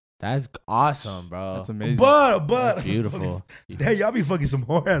me. That's awesome, bro. That's amazing. But That's beautiful. Damn, y'all be fucking some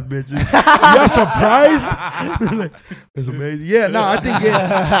whore ass bitches. Y'all surprised? Like, that's amazing. Yeah, no, I think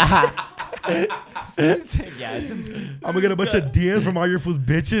yeah, it's I'm gonna get a bunch of DMs from all your fools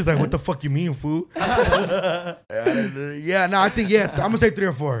bitches. Like, what the fuck you mean, fool? Yeah, no, I think I'm gonna say 3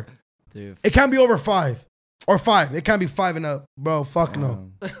 or 4. dude. It can't be over 5. Or 5. It can't be 5 and up, bro. Fuck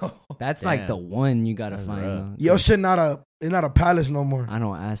no. That's like the Damn. one you gotta That's find. rough. though. Yo, shit, it's not a palace no more. I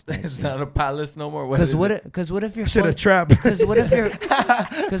don't ask that. It's shit. not a palace no more. Cause is what? it? Cause what if you're? Shit, a fuck- trap. Cause what if you're?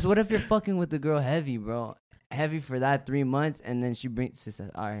 Cause what if you're fucking with the girl heavy, bro? Heavy for that 3 months, and then she says,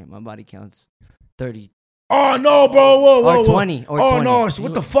 "All right, my body counts 30 Oh no, bro! Whoa. or 20 or 20." Oh no!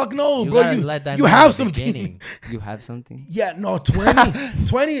 What the fuck? No, bro. gotta You let that you know have at the something. beginning. You have something. Yeah, no, 20.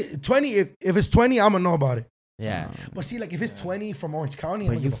 20. If it's 20, I'm gonna know about it. Yeah. But see, like if it's 20 from Orange County,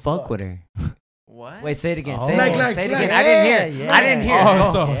 But you fuck with her. What? Wait, say it again. Oh. Say it Like- again. like- say it like- again. I didn't hear. Yeah, I didn't hear. Oh,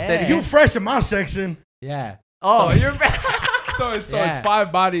 Oh, so- say it Yeah. You again. fresh in my section. Yeah. Oh, you're. So it's Yeah.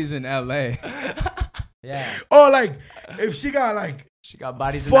 5 bodies in LA. Yeah. Oh, like if she got like, She got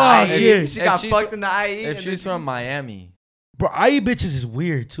bodies Fuck, in the IE. yeah. She If got she's fucked from- in the IE. If and she's then from Miami, bro, IE bitches is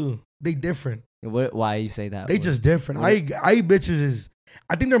weird too. They different. Why you say that? They What- just different. what- IE bitches is.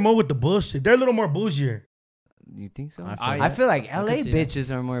 I think they're more with the bullshit. They're a little more bougier. You think so? I I feel like I LA can see that.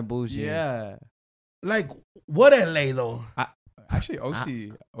 bitches are more bullshit. Yeah. Like what LA though? Actually,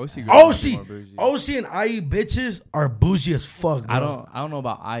 OC girls OC. might be more bougie. OC and IE bitches are bougie as fuck. Bro. I don't know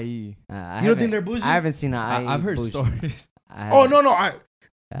about IE. You don't think they're bougie? I haven't seen an IE. I've heard bougie. stories. Oh no. I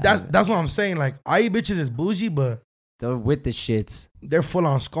That's what I'm saying. Like IE bitches is bougie, but They're with the shits. they're full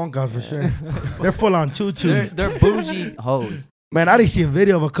on skunkas for sure. They're full on choo-choo. They're bougie hoes. Man, I didn't see a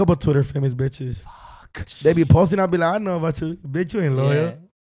video of a couple Twitter famous bitches. They be posting. I be like, I know about you, bitch. You ain't loyal.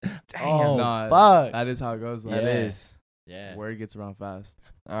 damn, Oh, Nah, fuck. that is how it goes. that Like, is. Yeah. word gets around fast.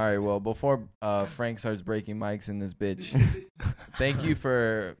 All right, well, before Frank starts breaking mics in this bitch, thank you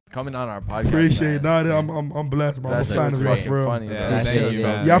for coming on our podcast. Appreciate it. man. Nah, I'm blessed, bro. I'm That a shit fan was of my freaking for real. funny, Yeah, bro. thank Y'all you,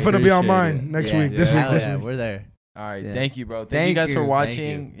 man. Y'all finna be on Appreciate mine it. next Yeah. week. This Hell week. yeah, we're there. All right, Yeah. thank you, bro. Thank Thank you guys you. for Thank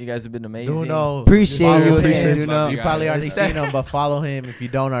watching. You guys have been amazing. Duno, Appreciate follow you, him. man. You Duno. probably already Guys. seen him, but follow him if you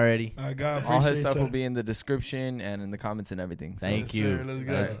don't already. I got All his stuff will be in the description and in the comments and everything. So- Thank Yes, you. sir. Let's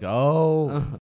go. Let's go.